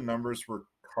don't know if the numbers were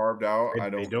carved out.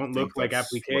 they don't look like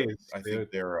appliques. I think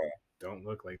they're don't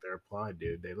look like they're applied,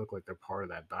 dude. They look like they're part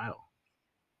of that dial.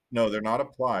 No, they're not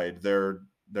applied. They're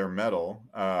metal.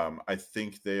 I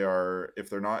think they are. If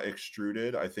they're not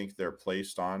extruded, I think they're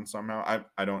placed on somehow.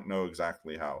 I don't know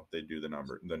exactly how they do the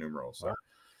numerals.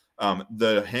 Wow.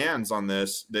 The hands on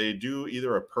this, they do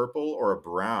either a purple or a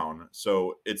brown.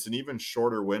 So it's an even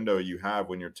shorter window you have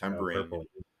when you're tempering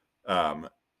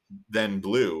than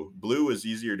blue. Blue is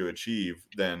easier to achieve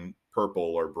than purple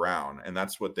or brown, and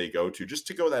that's what they go to just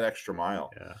to go that extra mile.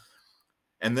 Yeah.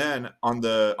 And then on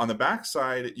the back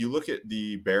side, you look at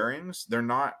the bearings, they're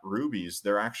not rubies,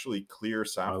 they're actually clear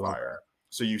sapphire.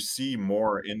 So you see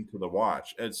more into the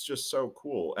watch. It's just so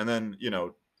cool. And then, you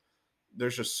know,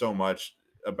 there's just so much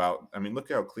about, I mean,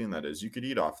 look how clean that is. You could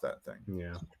eat off that thing.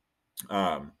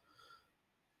 Yeah.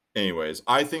 Anyways,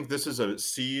 I think this is a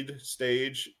seed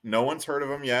stage. No one's heard of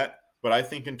them yet, but I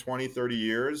think in 20, 30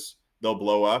 years, they'll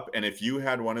blow up. And if you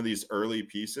had one of these early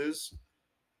pieces,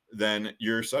 then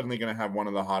you're suddenly going to have one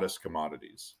of the hottest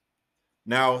commodities.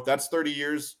 Now, that's 30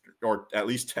 years or at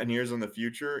least 10 years in the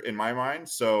future in my mind.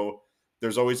 So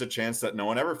there's always a chance that no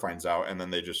one ever finds out and then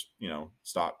they just, you know,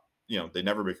 stop, you know, they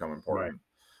never become important. Right.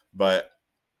 But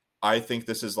I think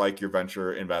this is like your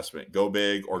venture investment. Go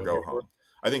big or go home.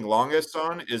 I think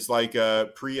Langesson is like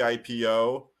a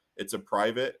pre-IPO. It's a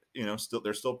private, you know,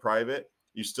 they're still private.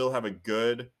 You still have a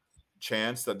good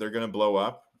chance that they're going to blow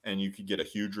up and you could get a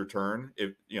huge return.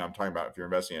 If, you know, I'm talking about if you're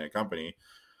investing in a company,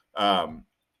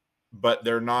 but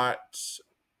they're not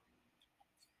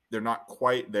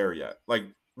quite there yet. Like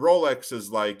Rolex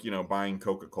is like, you know, buying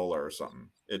Coca-Cola or something.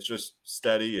 It's just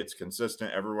steady. It's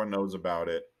consistent. Everyone knows about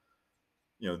it.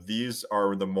 You know, these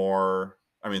are the more,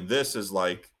 I mean, this is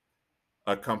like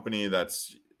a company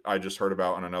that's, I just heard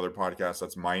about on another podcast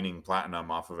that's mining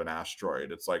platinum off of an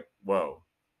asteroid. It's like, whoa,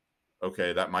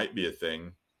 okay, that might be a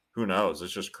thing. Who knows?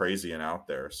 It's just crazy and out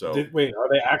there. So wait, are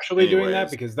they actually doing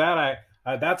that? Because that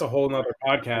that's a whole nother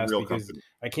podcast. Because company.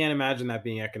 I can't imagine that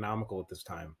being economical at this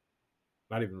time.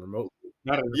 Not even remotely.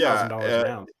 Not at $1,000 an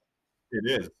ounce.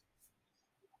 It is.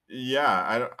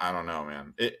 Yeah, I don't know,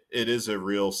 man. It is a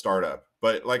real startup,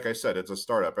 but like I said, it's a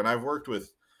startup. And I've worked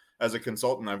with, as a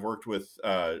consultant, I've worked with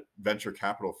venture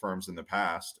capital firms in the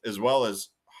past, as well as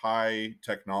hard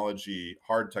technology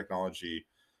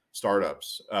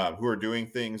startups who are doing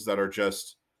things that are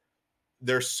just,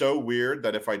 they're so weird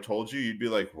that if I told you, you'd be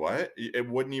like, what? It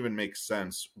wouldn't even make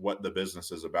sense what the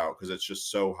business is about because it's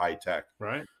just so high tech.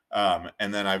 Right.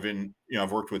 And then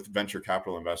I've worked with venture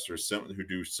capital investors who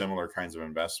do similar kinds of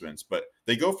investments, but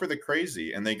they go for the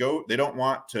crazy and they don't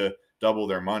want to double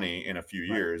their money in a few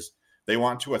years. They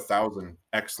want to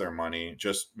 1,000x their money,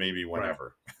 just maybe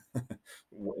whenever,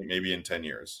 maybe in 10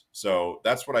 years. So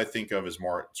that's what I think of as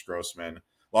Moritz Grossman.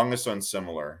 Langesson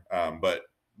similar, but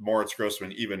Moritz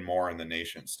Grossman even more in the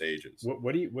nascent stages.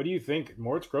 What do you think,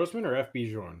 Moritz Grossman or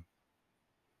FB Journe?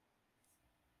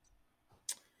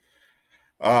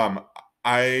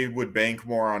 I would bank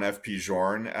more on FP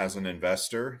Journe as an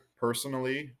investor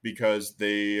personally because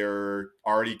they are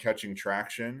already catching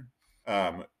traction,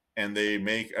 and they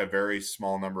make a very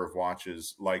small number of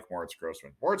watches like Moritz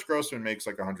Grossman. Moritz Grossman makes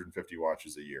like 150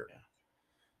 watches a year. Yeah.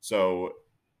 So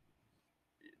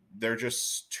they're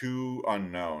just too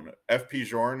unknown. FP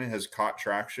Journe has caught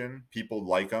traction. People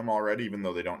like them already, even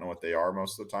though they don't know what they are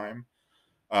most of the time.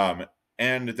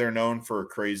 And they're known for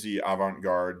crazy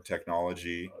avant-garde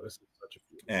technology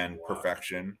and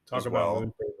perfection as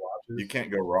well. You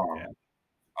can't go wrong. Yeah.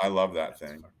 I love that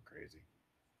That's thing. fucking crazy.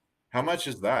 How much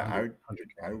is that? 100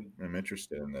 I am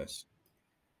interested in this.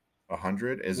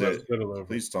 100? Is Let's it? go to low.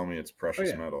 Please tell me it's Oh precious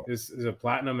yeah, metal. this is a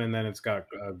platinum, and then it's got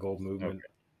gold movement.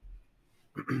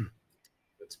 That's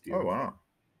Oh beautiful. wow.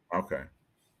 Okay.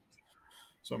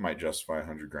 So it might justify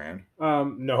 100 grand.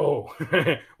 No.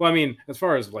 Well, I mean, as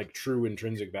far as like true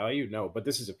intrinsic value, no. But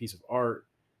this is a piece of art,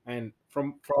 and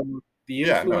from the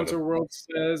Yeah, no, influencer world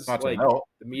says, not to like, melt.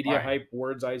 the media Fine. hype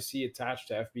words I see attached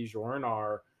to FB Journe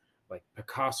are like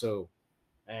Picasso,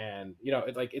 and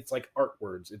it's like art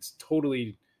words. It's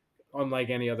totally unlike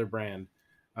any other brand,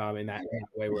 in that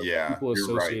way, where Yeah, people you're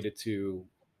right. associate it to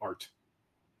art.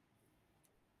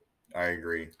 I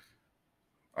agree.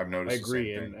 I've I noticed the same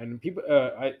agree, thing. and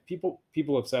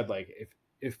people have said, like,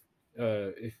 if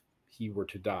he were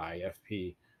to die,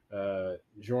 FP,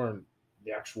 Jorn,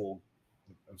 the actual,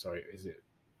 I'm sorry, is it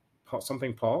Paul,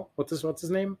 something Paul? What's his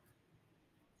name?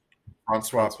 Francois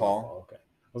Francois Paul. Paul. Okay,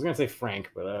 I was gonna say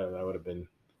Frank, but that would have been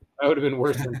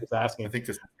worse than just I asking. think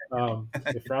this.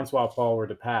 If Francois Paul were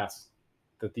to pass,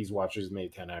 that these watches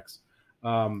made 10x.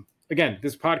 Again,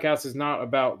 this podcast is not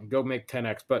about go make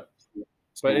 10x, but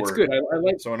it's good. I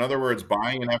like. So in other words,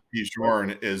 buying an FP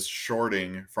Journe is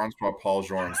shorting Francois Paul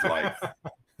Journe's life.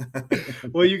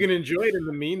 Well, you can enjoy it in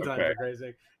the meantime, Okay. for Christ's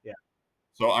sake. Yeah.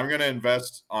 So I'm going to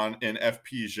invest in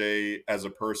FPJ as a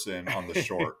person on the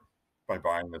short by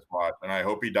buying this watch, and I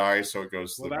hope he dies so it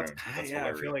goes to the moon. That's yeah.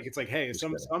 hilarious. I feel like it's like, hey, if Just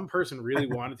kidding. some person really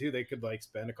wanted to, they could like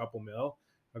spend a couple mil,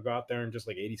 or go out there and just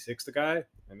like 86 the guy.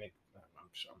 I mean, I'm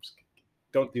just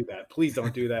don't do that. Please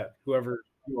don't do that. Whoever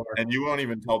you are. And you won't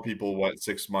even tell people what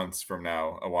 6 months from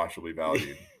now a watch will be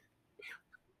valued.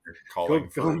 You're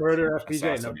calling Go murder FPJ.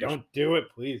 No, assassination. don't do it,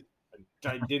 please.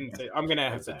 I didn't say. I'm gonna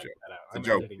have to edit that out.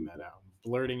 I'm editing that out. I'm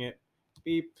blurting it.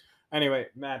 Beep. Anyway,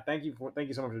 Matt, thank you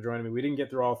so much for joining me. We didn't get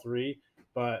through all three,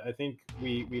 but I think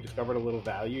we discovered a little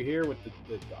value here with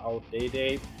the All Day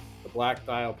Date, the Black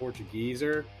Dial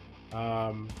Portugueser,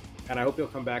 and I hope you'll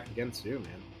come back again soon,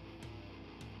 man.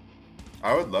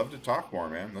 I would love to talk more,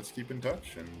 man. Let's keep in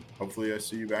touch, and hopefully I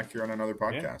see you back here on another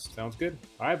podcast. Yeah, sounds good.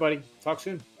 All right, buddy. Talk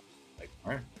soon.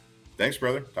 All right. Thanks,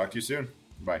 brother. Talk to you soon.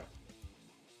 Bye.